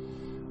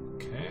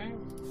 Okay.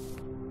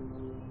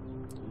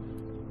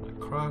 My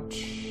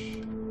crutch.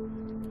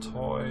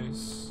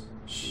 Toys.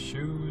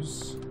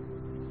 Shoes.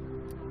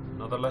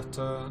 Another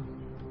letter.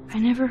 I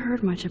never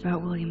heard much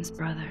about William's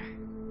brother.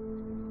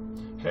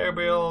 Hey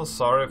Bill,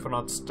 sorry for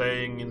not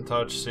staying in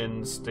touch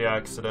since the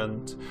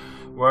accident.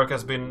 Work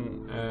has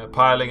been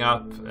piling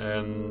up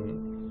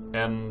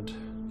and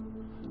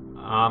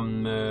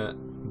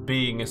I'm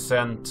being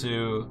sent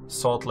to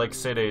Salt Lake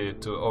City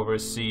to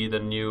oversee the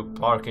new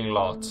parking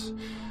lot.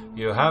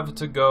 You have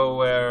to go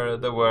where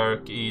the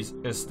work is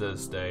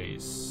these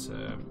days.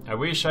 I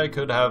wish I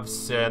could have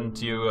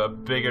sent you a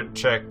bigger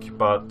check,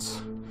 but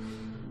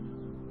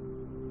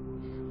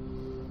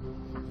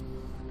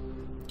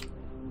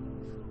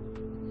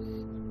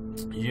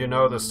you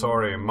know the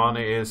story.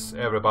 Money is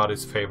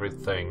everybody's favorite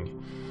thing.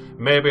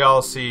 Maybe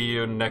I'll see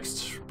you next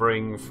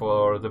spring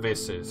for the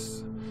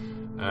visits.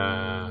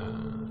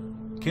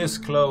 Kiss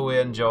Chloe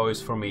and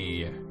Joyce for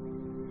me.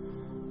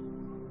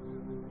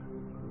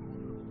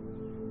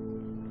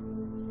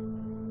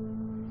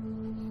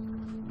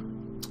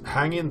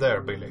 Hang in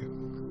there, Billy.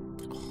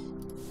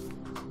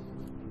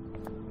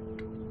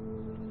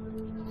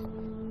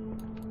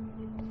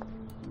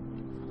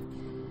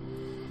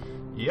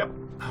 Yep,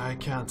 I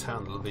can't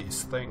handle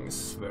these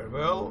things very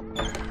well.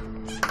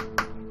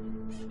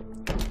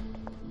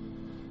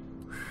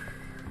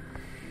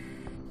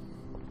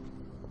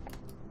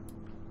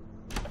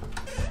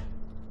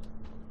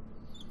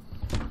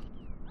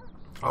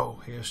 Oh,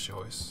 here's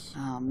Joyce.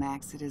 Oh,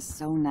 Max, it is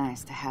so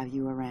nice to have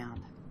you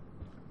around.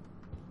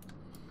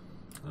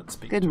 Let's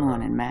speak Good to her.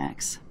 morning,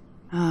 Max.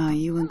 Oh,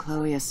 you and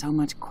Chloe are so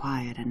much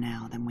quieter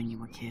now than when you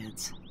were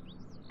kids.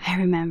 I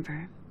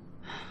remember.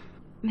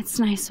 It's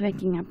nice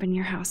waking up in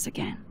your house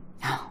again.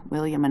 Oh,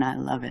 William and I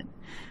love it.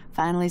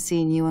 Finally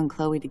seeing you and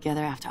Chloe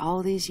together after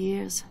all these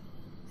years.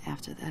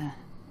 After the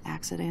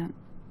accident.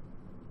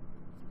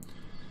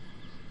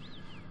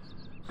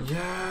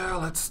 Yeah,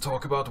 let's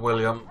talk about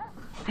William.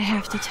 I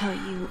have to tell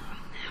you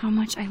how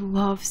much I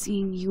love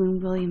seeing you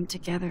and William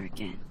together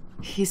again.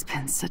 He's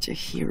been such a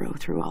hero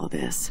through all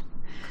this.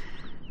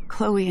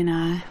 Chloe and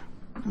I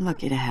are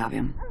lucky to have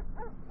him.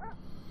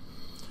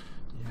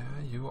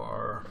 Yeah, you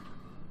are.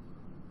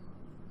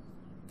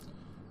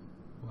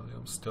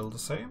 William still the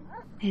same?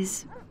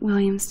 Is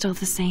William still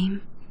the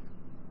same?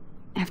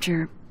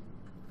 After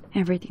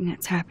everything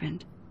that's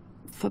happened?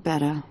 For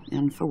better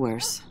and for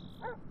worse.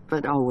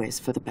 But always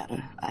for the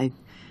better. I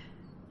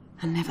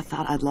never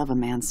thought I'd love a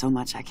man so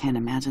much I can't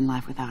imagine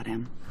life without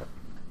him.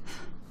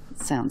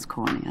 It sounds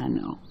corny, I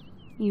know.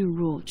 You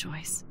rule,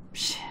 Joyce.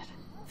 Shit.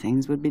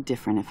 Things would be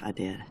different if I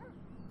did.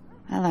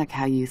 I like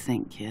how you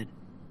think, kid.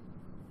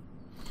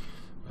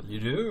 Well, you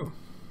do.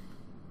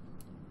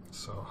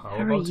 So how How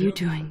are about you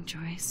doing,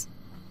 Joyce?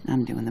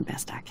 I'm doing the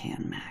best I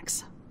can,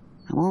 Max.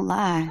 I won't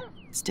lie.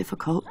 It's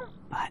difficult,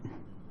 but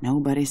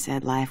nobody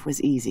said life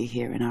was easy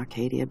here in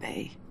Arcadia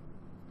Bay.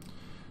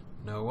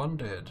 No one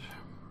did.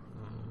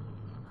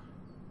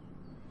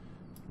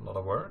 A lot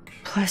of work.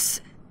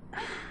 Plus,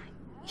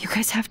 you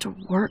guys have to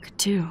work,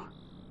 too.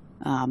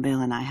 Bill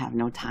and I have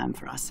no time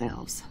for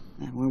ourselves.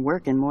 We're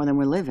working more than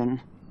we're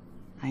living.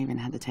 I even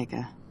had to take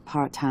a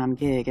part-time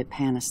gig at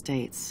Pan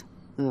Estates.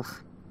 Ugh.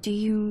 Do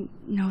you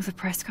know the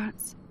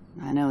Prescotts?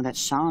 I know that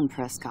Sean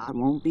Prescott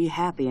won't be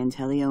happy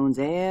until he owns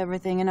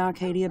everything in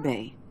Arcadia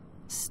Bay.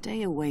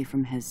 Stay away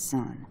from his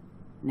son,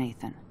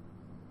 Nathan.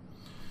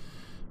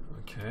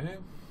 Okay.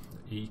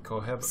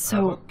 Eco-havoc.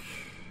 So,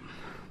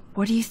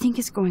 what do you think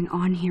is going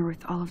on here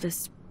with all of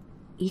this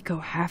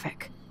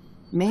eco-havoc?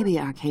 Maybe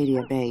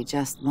Arcadia Bay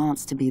just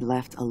wants to be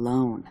left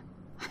alone.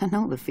 I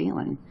know the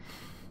feeling.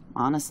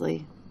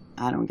 Honestly,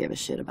 I don't give a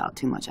shit about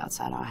too much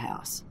outside our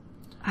house.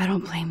 I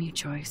don't blame you,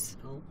 Joyce.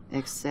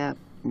 Except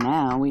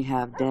now we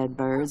have dead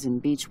birds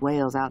and beach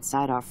whales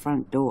outside our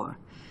front door.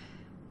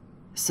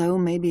 So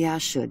maybe I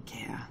should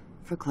care,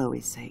 for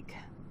Chloe's sake.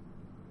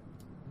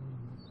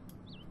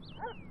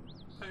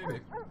 Maybe.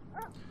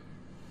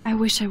 I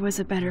wish I was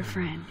a better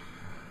friend.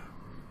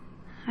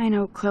 I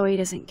know Chloe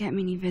doesn't get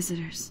many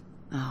visitors.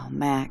 Oh,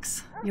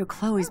 Max, you're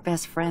Chloe's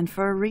best friend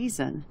for a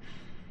reason.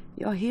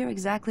 You're here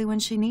exactly when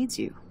she needs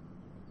you.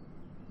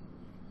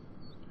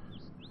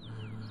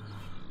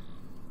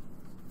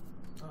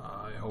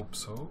 I hope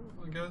so,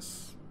 I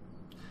guess.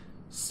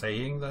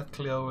 Saying that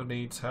Cleo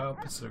needs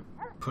help is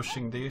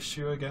pushing the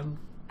issue again.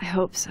 I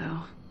hope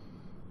so.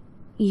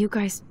 You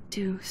guys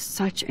do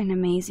such an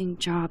amazing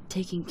job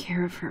taking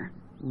care of her.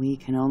 We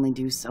can only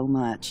do so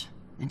much,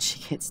 and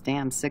she gets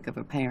damn sick of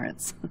her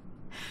parents.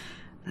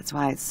 That's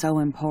why it's so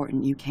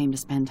important you came to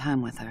spend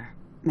time with her.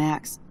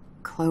 Max,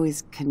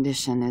 Chloe's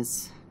condition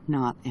is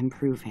not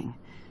improving.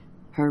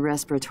 Her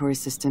respiratory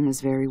system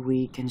is very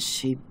weak, and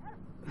she...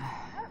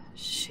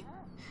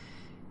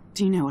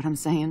 Do you know what I'm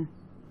saying?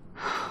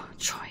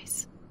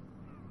 Joyce.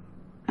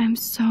 I'm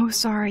so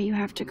sorry you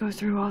have to go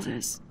through all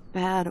this.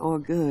 Bad or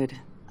good,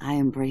 I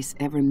embrace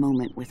every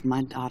moment with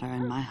my daughter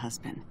and my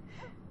husband.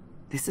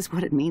 This is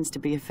what it means to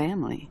be a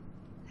family,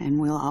 and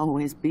we'll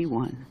always be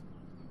one,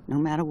 no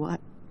matter what.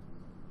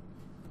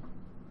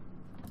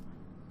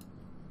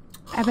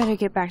 I better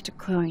get back to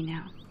Chloe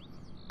now.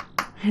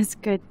 It's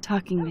good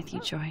talking with you,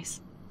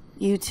 Joyce.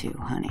 You too,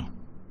 honey.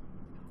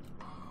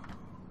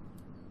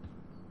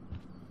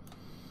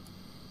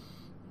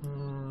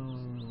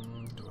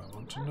 Do I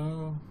want to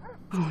know?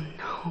 Oh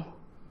no.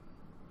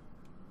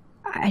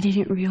 I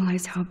didn't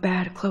realize how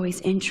bad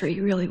Chloe's injury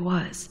really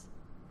was.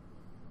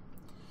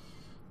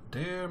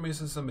 Dear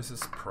Mrs. and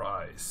Mrs.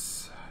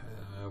 Price,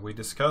 we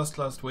discussed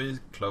last week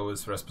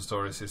Chloe's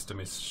respiratory system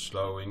is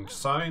showing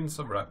signs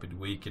of rapid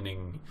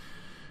weakening.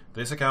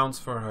 This accounts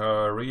for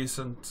her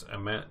recent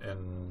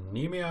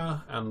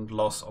anemia and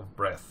loss of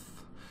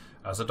breath.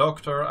 As a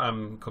doctor,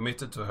 I'm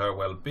committed to her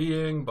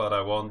well-being, but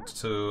I want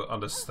to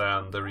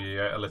understand the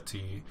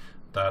reality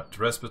that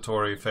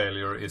respiratory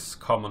failure is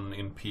common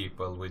in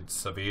people with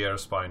severe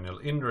spinal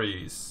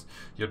injuries.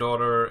 Your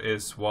daughter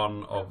is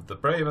one of the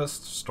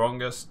bravest,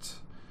 strongest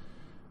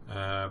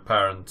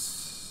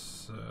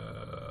parents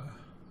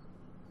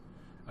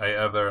I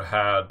ever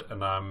had,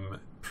 and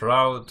I'm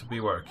proud to be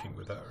working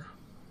with her.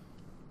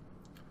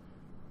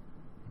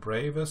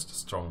 Bravest,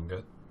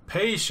 strongest,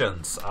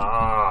 patience.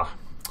 I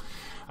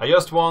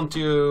just want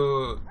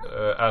you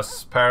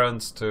as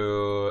parents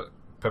to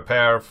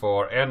prepare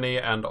for any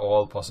and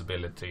all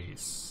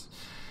possibilities.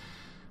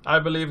 I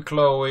believe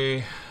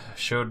Chloe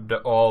should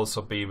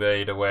also be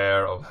made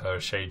aware of her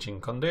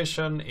changing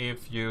condition.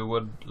 If you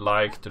would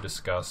like to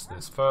discuss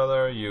this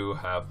further, you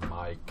have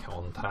my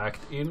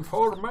contact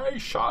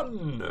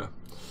information.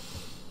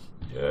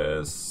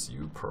 Yes,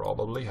 you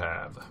probably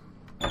have.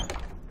 Yep.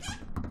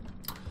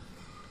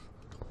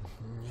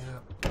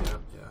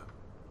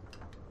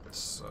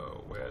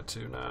 So, where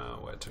to now?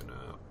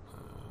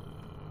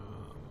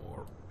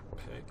 More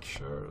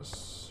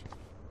pictures.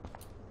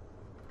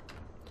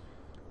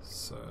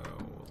 So,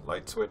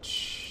 light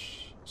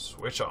switch,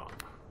 switch on.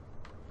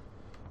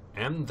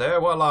 And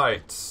there were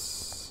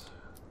lights.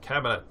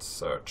 Cabinet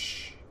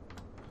search.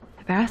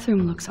 The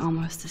bathroom looks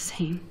almost the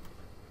same.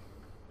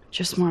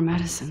 Just more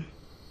medicine.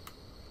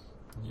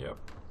 Yep.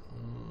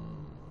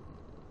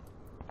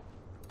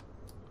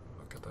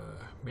 Look at the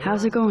mirror.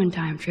 How's it going,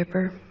 Time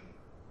Tripper?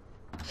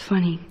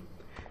 Funny.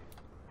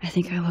 I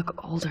think I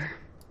look older.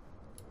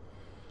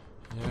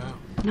 Yeah.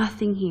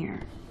 Nothing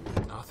here.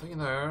 Nothing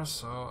there,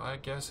 so I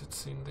guess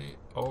it's in the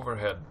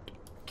overhead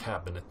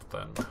cabinet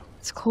then.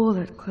 It's cool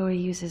that Chloe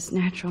uses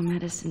natural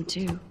medicine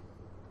too.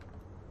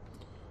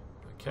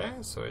 Okay,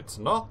 so it's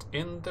not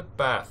in the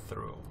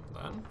bathroom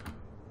then.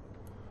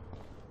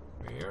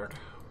 Weird.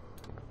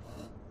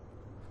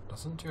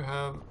 Doesn't you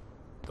have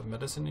the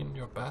medicine in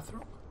your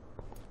bathroom?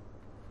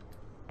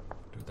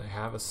 Do they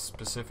have a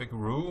specific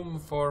room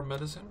for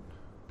medicine?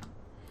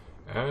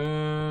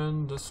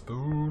 And a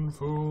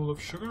spoonful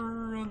of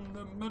sugar and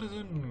the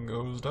medicine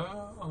goes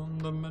down,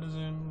 the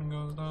medicine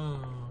goes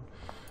down.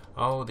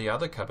 Oh, the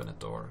other cabinet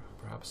door,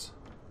 perhaps.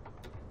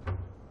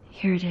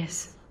 Here it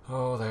is.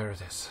 Oh, there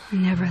it is. I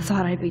never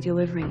thought I'd be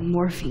delivering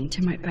morphine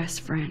to my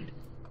best friend.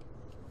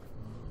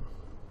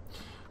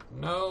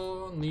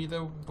 No,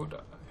 neither would I.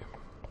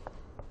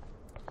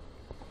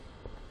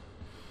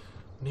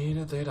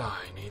 Neither did I.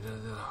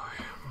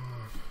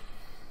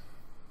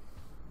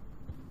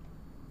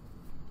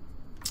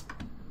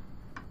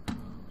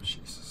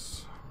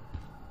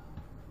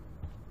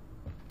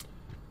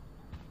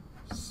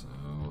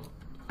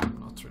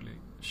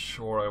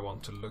 sure I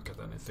want to look at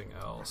anything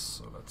else,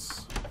 so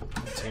let's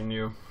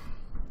continue.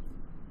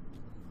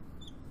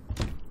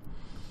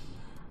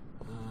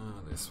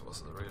 This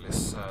was a really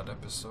sad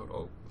episode.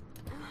 Oh.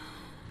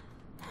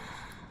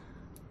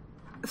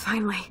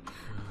 Finally.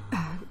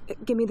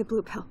 Give me the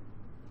blue pill.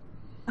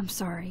 I'm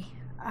sorry.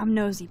 I'm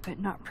nosy, but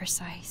not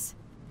precise.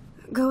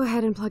 Go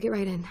ahead and plug it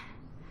right in.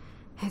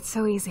 It's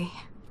so easy.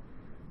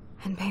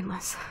 And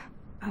painless.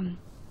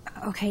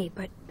 Okay,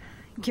 but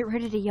get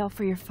ready to yell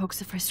for your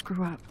folks if I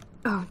screw up.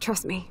 Oh,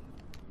 trust me.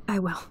 I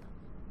will.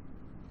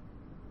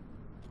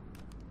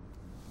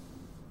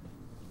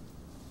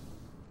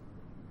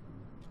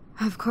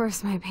 Of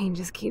course, my pain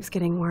just keeps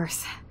getting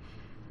worse.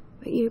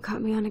 But you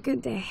caught me on a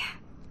good day.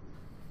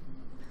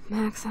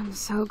 Max, I'm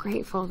so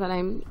grateful that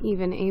I'm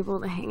even able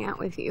to hang out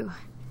with you.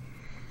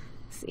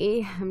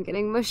 See, I'm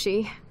getting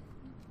mushy.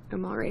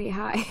 I'm already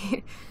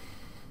high.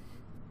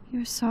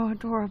 You're so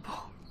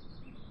adorable.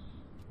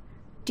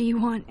 Do you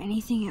want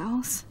anything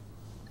else?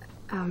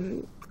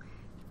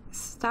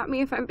 Stop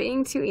me if I'm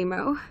being too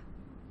emo,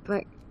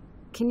 but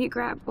can you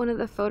grab one of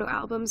the photo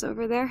albums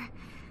over there?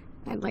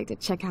 I'd like to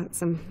check out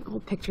some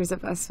old pictures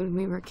of us when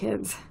we were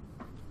kids.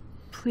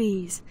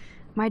 Please.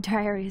 My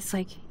diary is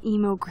like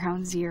emo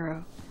ground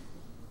zero.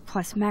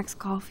 Plus, Max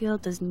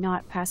Caulfield does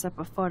not pass up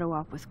a photo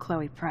op with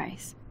Chloe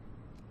Price.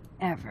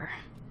 Ever.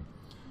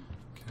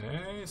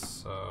 Okay,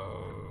 so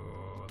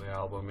the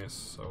album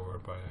is over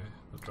by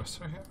the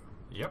dresser here.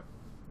 Yep.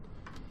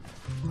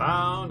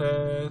 Found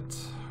it.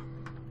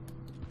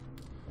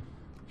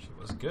 She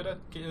was good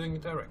at giving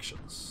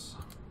directions.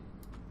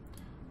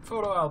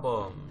 Photo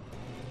album.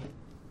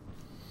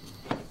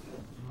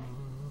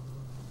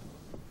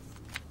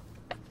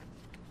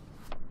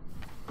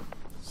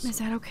 Is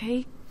that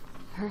okay?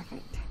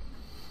 Perfect.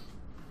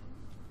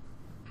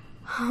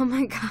 Oh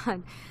my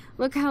god,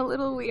 look how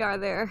little we are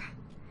there.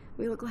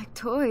 We look like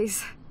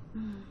toys.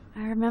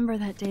 I remember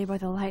that day by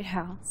the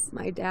lighthouse.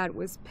 My dad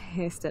was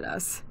pissed at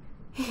us.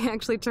 He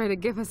actually tried to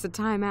give us a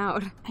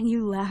timeout. And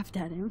you laughed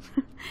at him.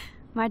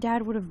 My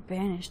dad would have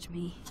banished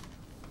me.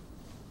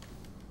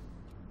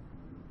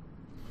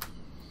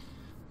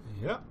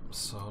 Yep,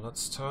 so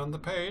let's turn the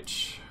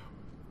page.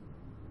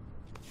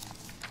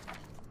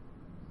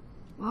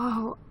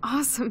 Whoa,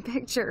 awesome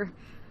picture.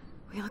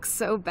 We look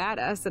so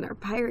badass in our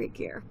pirate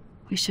gear.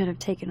 We should have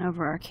taken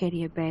over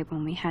Arcadia Bay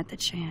when we had the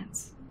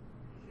chance.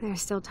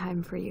 There's still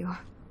time for you.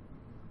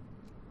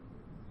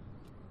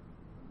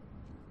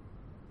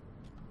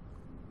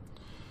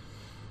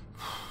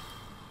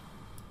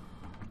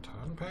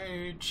 Turn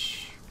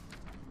page.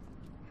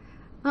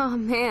 Oh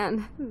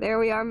man, there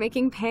we are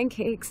making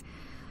pancakes.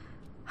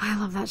 I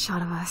love that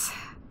shot of us.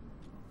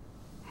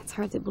 It's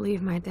hard to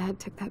believe my dad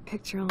took that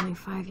picture only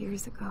 5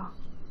 years ago.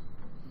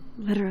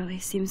 Literally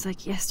seems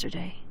like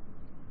yesterday.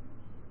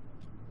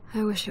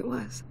 I wish it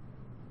was.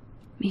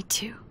 Me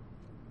too.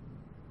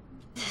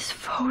 This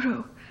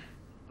photo...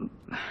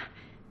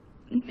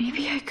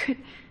 Maybe I could...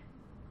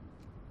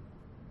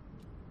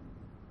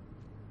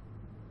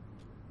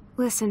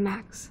 Listen,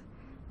 Max.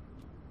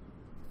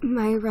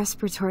 My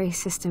respiratory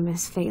system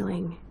is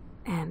failing,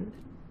 and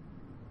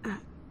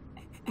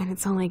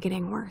it's only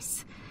getting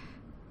worse.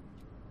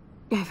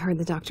 I've heard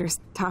the doctors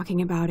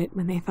talking about it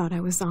when they thought I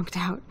was zonked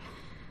out.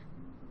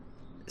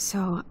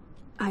 So,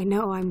 I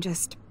know I'm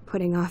just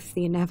putting off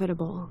the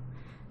inevitable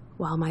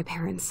while my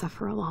parents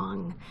suffer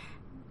along,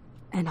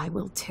 and I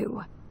will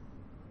too.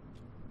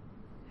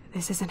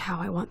 This isn't how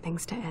I want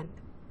things to end.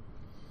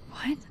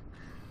 What?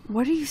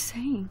 What are you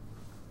saying?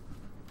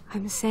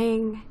 I'm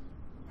saying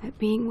that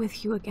being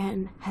with you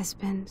again has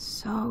been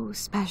so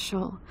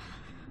special.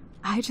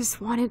 I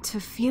just wanted to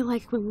feel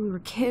like when we were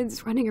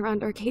kids running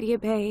around Arcadia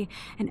Bay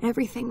and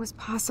everything was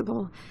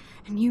possible,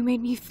 and you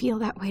made me feel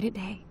that way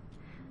today.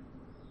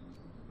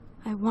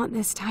 I want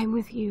this time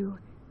with you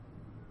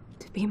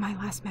to be my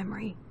last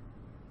memory.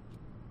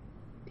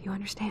 Do you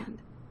understand?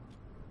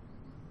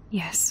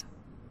 Yes,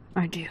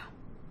 I do.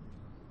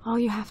 All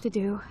you have to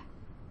do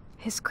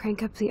is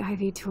crank up the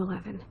IV to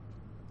 11.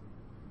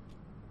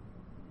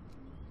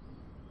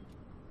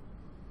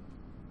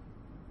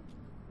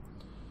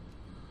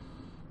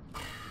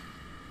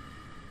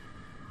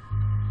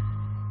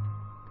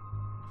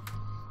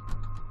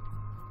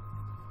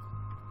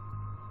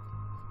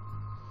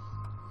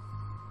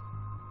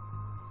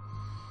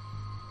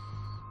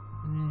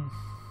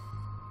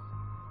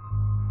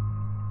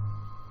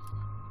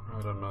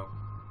 I don't know.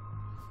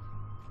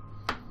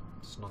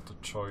 It's not a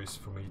choice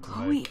for me to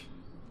Chloe, make.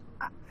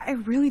 I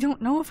really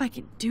don't know if I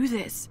can do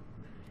this.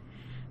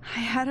 I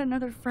had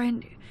another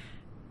friend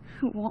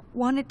who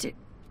wanted to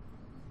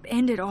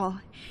end it all,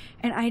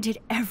 and I did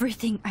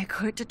everything I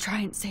could to try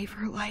and save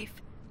her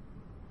life.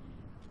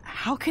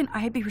 How can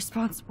I be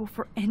responsible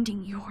for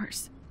ending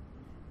yours?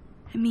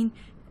 I mean,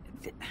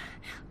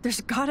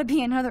 there's gotta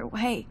be another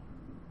way.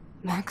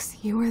 Max,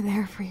 you were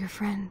there for your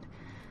friend,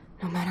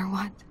 no matter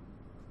what.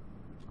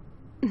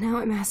 Now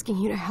I'm asking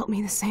you to help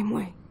me the same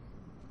way.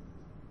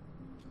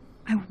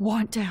 I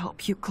want to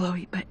help you,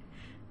 Chloe, but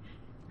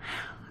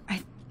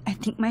I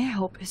think my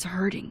help is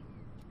hurting.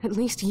 At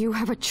least you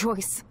have a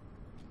choice.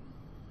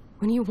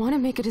 When you want to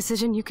make a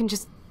decision, you can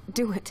just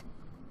do it.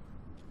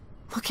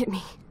 Look at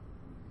me.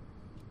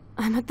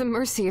 I'm at the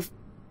mercy of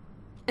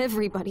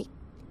everybody.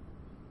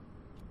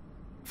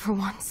 For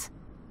once,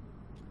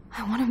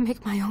 I want to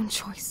make my own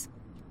choice.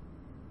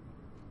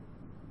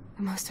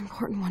 The most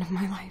important one of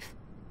my life.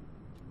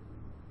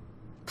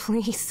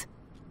 Please.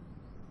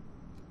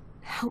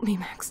 Help me,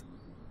 Max.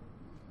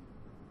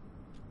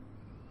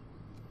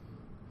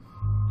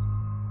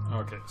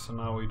 Okay, so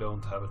now we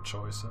don't have a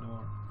choice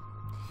anymore.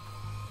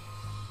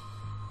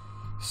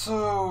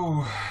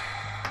 So,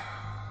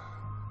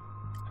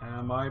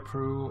 am I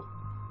pro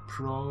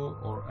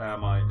or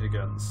am I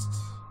against?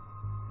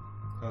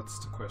 That's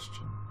the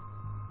question.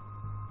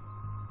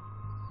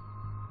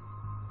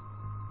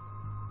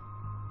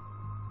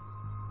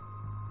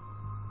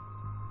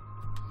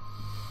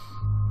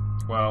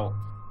 Well,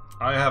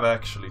 I have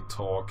actually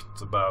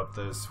talked about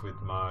this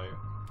with my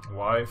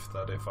wife,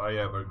 that if I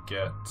ever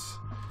get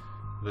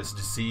this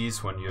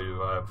disease when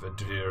you have a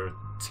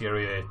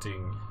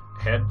deteriorating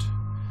head,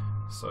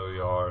 so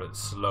you're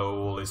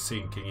slowly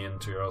sinking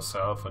into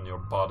yourself and your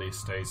body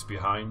stays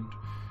behind,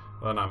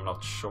 then I'm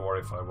not sure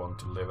if I want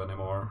to live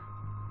anymore.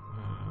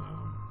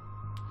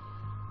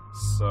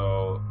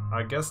 So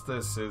I guess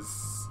this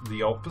is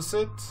the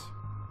opposite.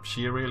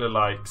 She really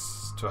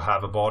likes to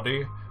have a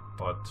body,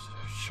 but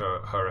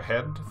her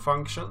head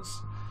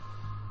functions,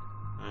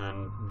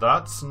 and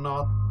that's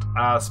not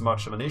as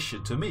much of an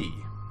issue to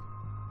me,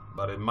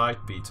 but it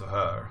might be to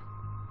her.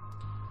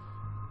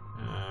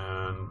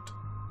 And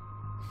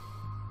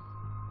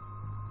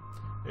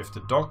if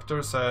the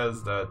doctor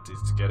says that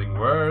it's getting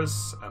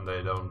worse and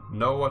they don't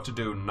know what to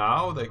do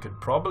now, they could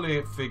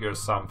probably figure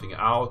something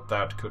out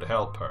that could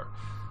help her,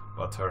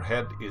 but her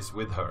head is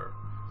with her,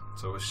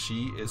 so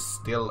she is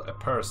still a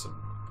person.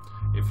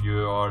 If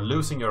you are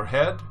losing your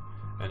head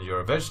and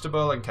you're a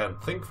vegetable and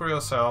can't think for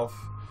yourself,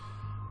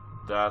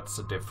 that's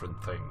a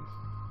different thing.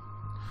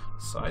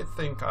 So I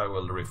think I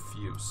will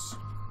refuse.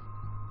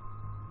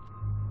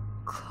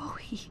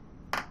 Chloe.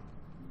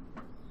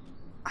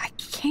 I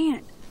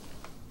can't.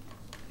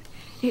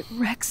 It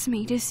wrecks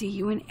me to see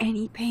you in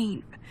any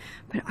pain,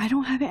 but I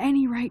don't have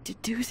any right to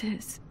do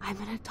this.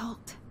 I'm an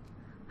adult.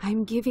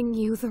 I'm giving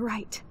you the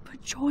right.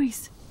 But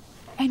Joyce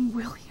and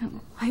William...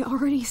 I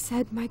already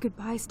said my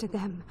goodbyes to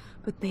them,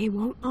 but they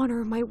won't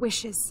honor my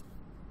wishes.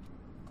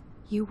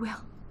 You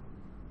will,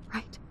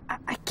 right?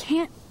 I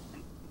can't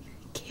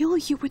kill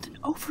you with an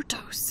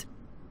overdose.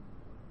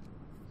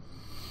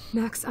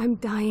 Max, I'm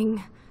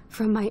dying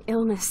from my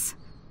illness,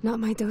 not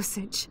my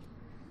dosage.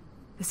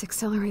 This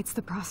accelerates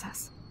the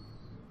process.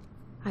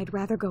 I'd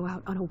rather go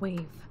out on a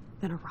wave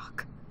than a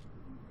rock.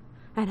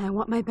 And I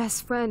want my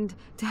best friend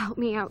to help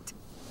me out.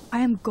 I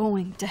am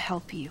going to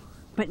help you,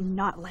 but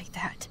not like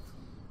that.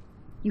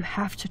 You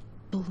have to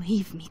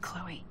believe me,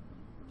 Chloe.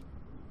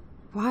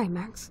 Why,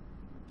 Max?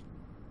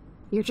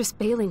 You're just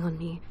bailing on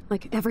me,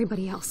 like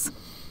everybody else.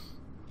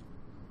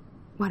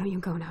 Why don't you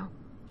go now?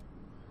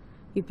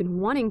 You've been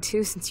wanting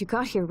to since you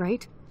got here,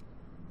 right?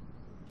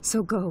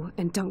 So go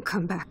and don't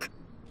come back.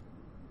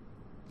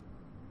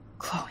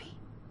 Chloe,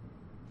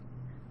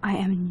 I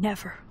am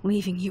never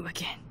leaving you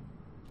again.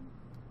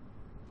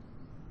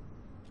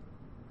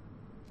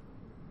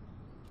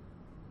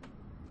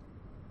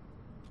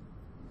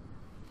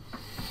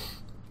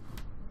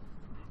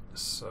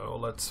 So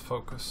let's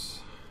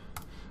focus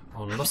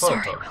on the I'm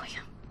photo. sorry,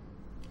 William.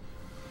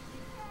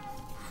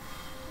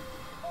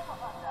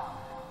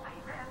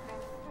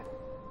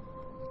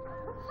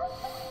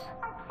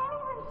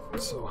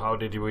 So how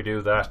did we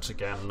do that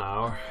again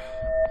now?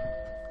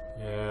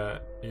 Yeah,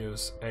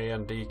 use A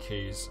and D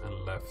keys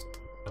and left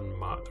and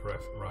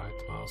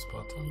right mouse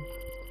button.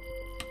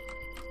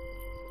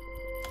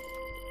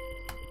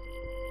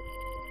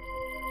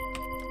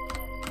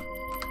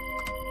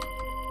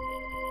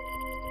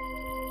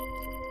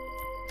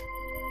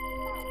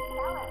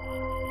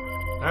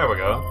 There we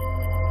go.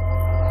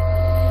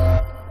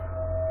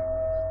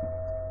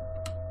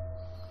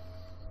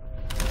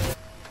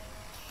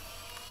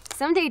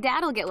 Someday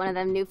Dad'll get one of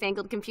them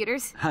newfangled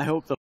computers. I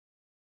hope the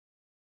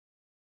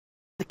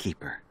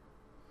keeper.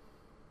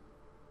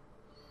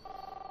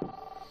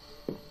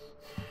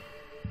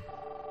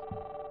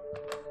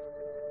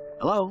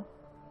 Hello?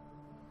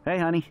 Hey,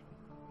 honey.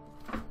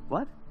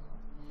 What?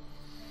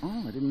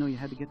 Oh, I didn't know you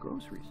had to get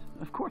groceries.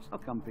 Of course I'll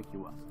come pick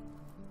you up.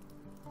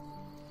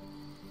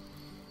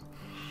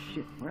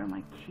 Shit, where are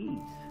my keys?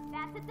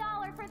 That's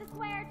 $1 for the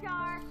swear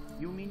jar.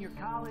 You mean your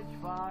college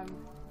fund?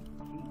 Keys,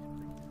 please.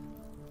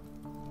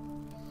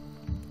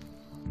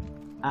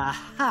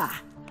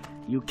 Aha!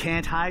 You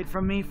can't hide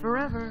from me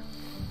forever.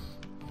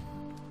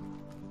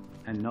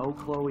 And no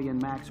Chloe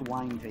and Max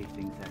wine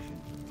tasting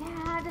session.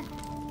 Dad.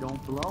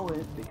 Don't blow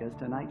it, because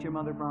tonight your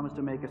mother promised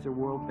to make us a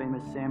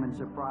world-famous salmon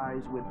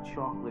surprise with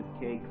chocolate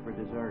cake for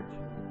dessert.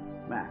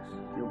 Max,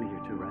 you'll be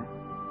here too, right?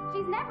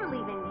 She's never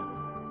leaving me.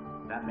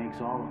 That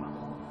makes all of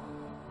us.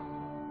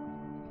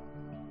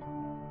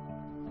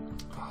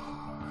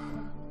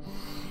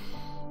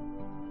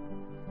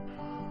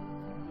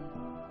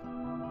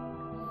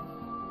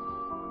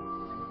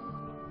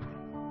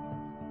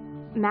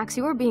 Max,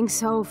 you are being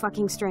so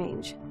fucking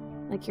strange.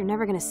 Like you're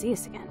never gonna see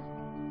us again.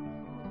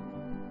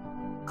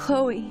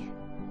 Chloe,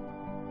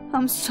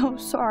 I'm so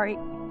sorry.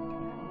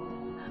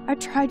 I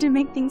tried to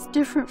make things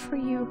different for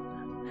you.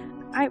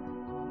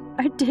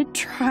 I did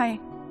try.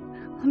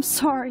 I'm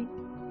sorry.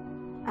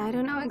 I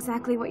don't know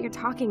exactly what you're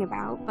talking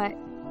about, but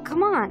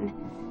come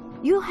on.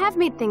 You have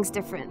made things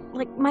different,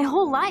 like my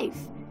whole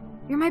life.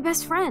 You're my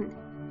best friend.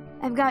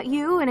 I've got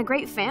you and a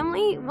great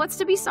family. What's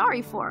to be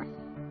sorry for?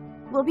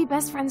 We'll be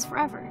best friends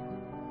forever.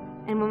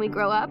 And when we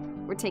grow up,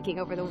 we're taking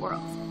over the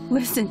world.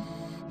 Listen,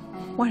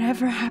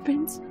 whatever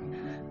happens,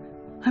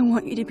 I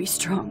want you to be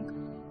strong.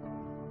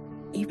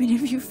 Even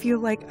if you feel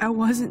like I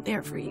wasn't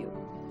there for you.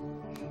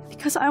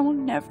 Because I will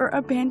never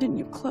abandon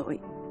you,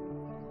 Chloe.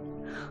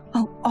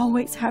 I'll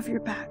always have your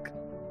back.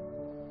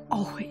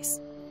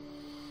 Always.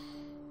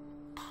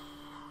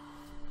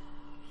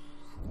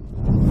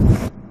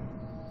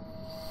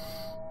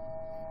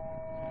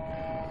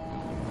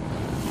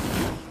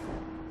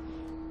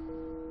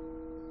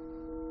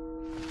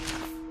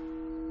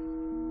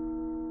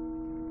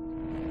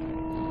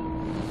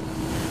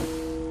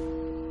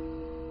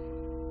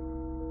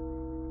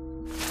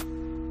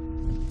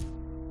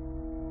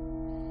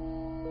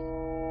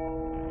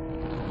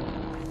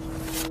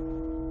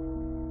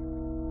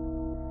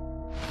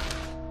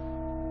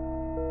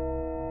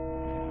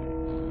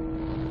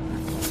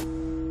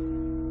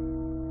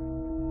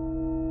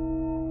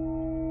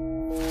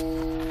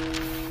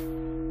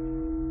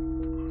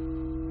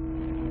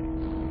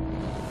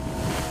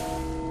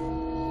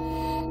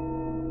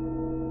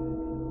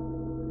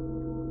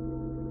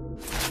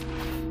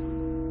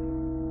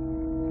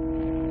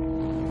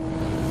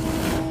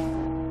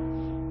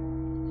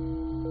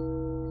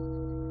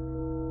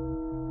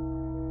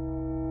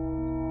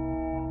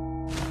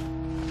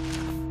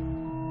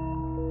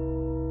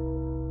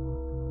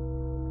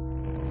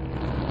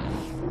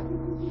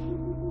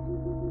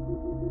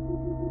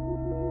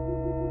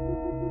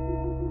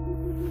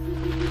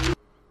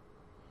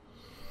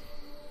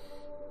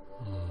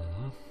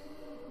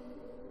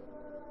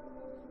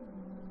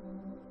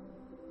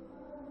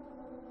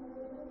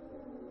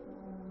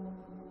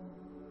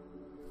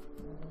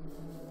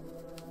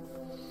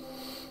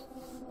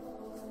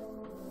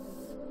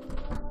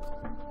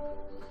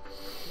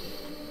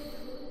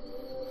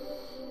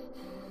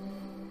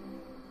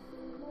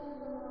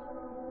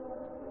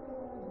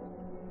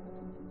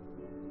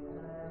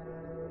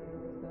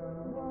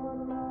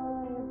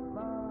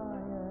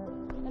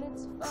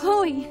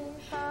 Chloe,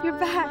 you're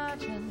back.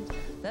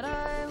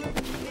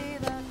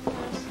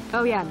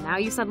 Oh yeah, now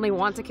you suddenly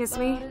want to kiss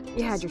me?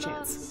 You had your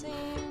chance.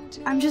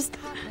 I'm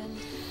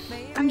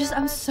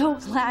so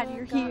glad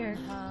you're here.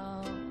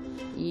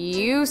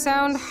 You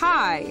sound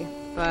high,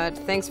 but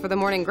thanks for the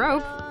morning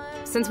grope.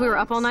 Since we were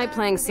up all night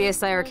playing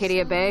CSI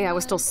Arcadia Bay, I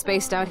was still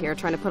spaced out here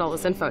trying to put all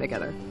this info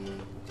together.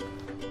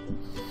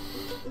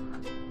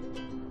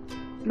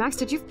 Max,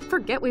 did you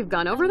forget we've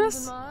gone over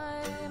this?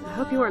 I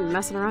hope you weren't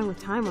messing around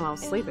with time while I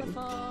was sleeping.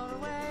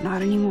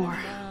 Not anymore.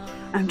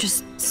 I'm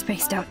just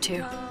spaced out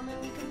too.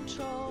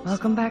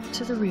 Welcome back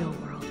to the real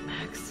world,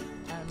 Max.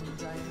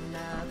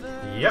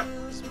 Yep.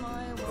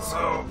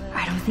 So,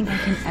 I don't think I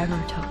can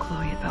ever tell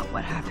Chloe about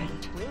what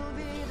happened.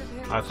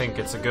 I think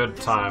it's a good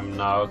time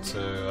now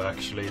to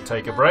actually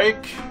take a break.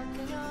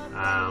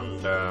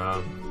 And,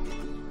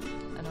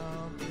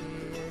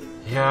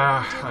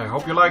 yeah, I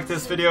hope you liked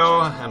this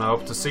video, and I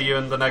hope to see you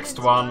in the next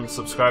one.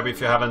 Subscribe if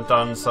you haven't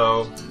done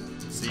so.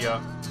 See ya.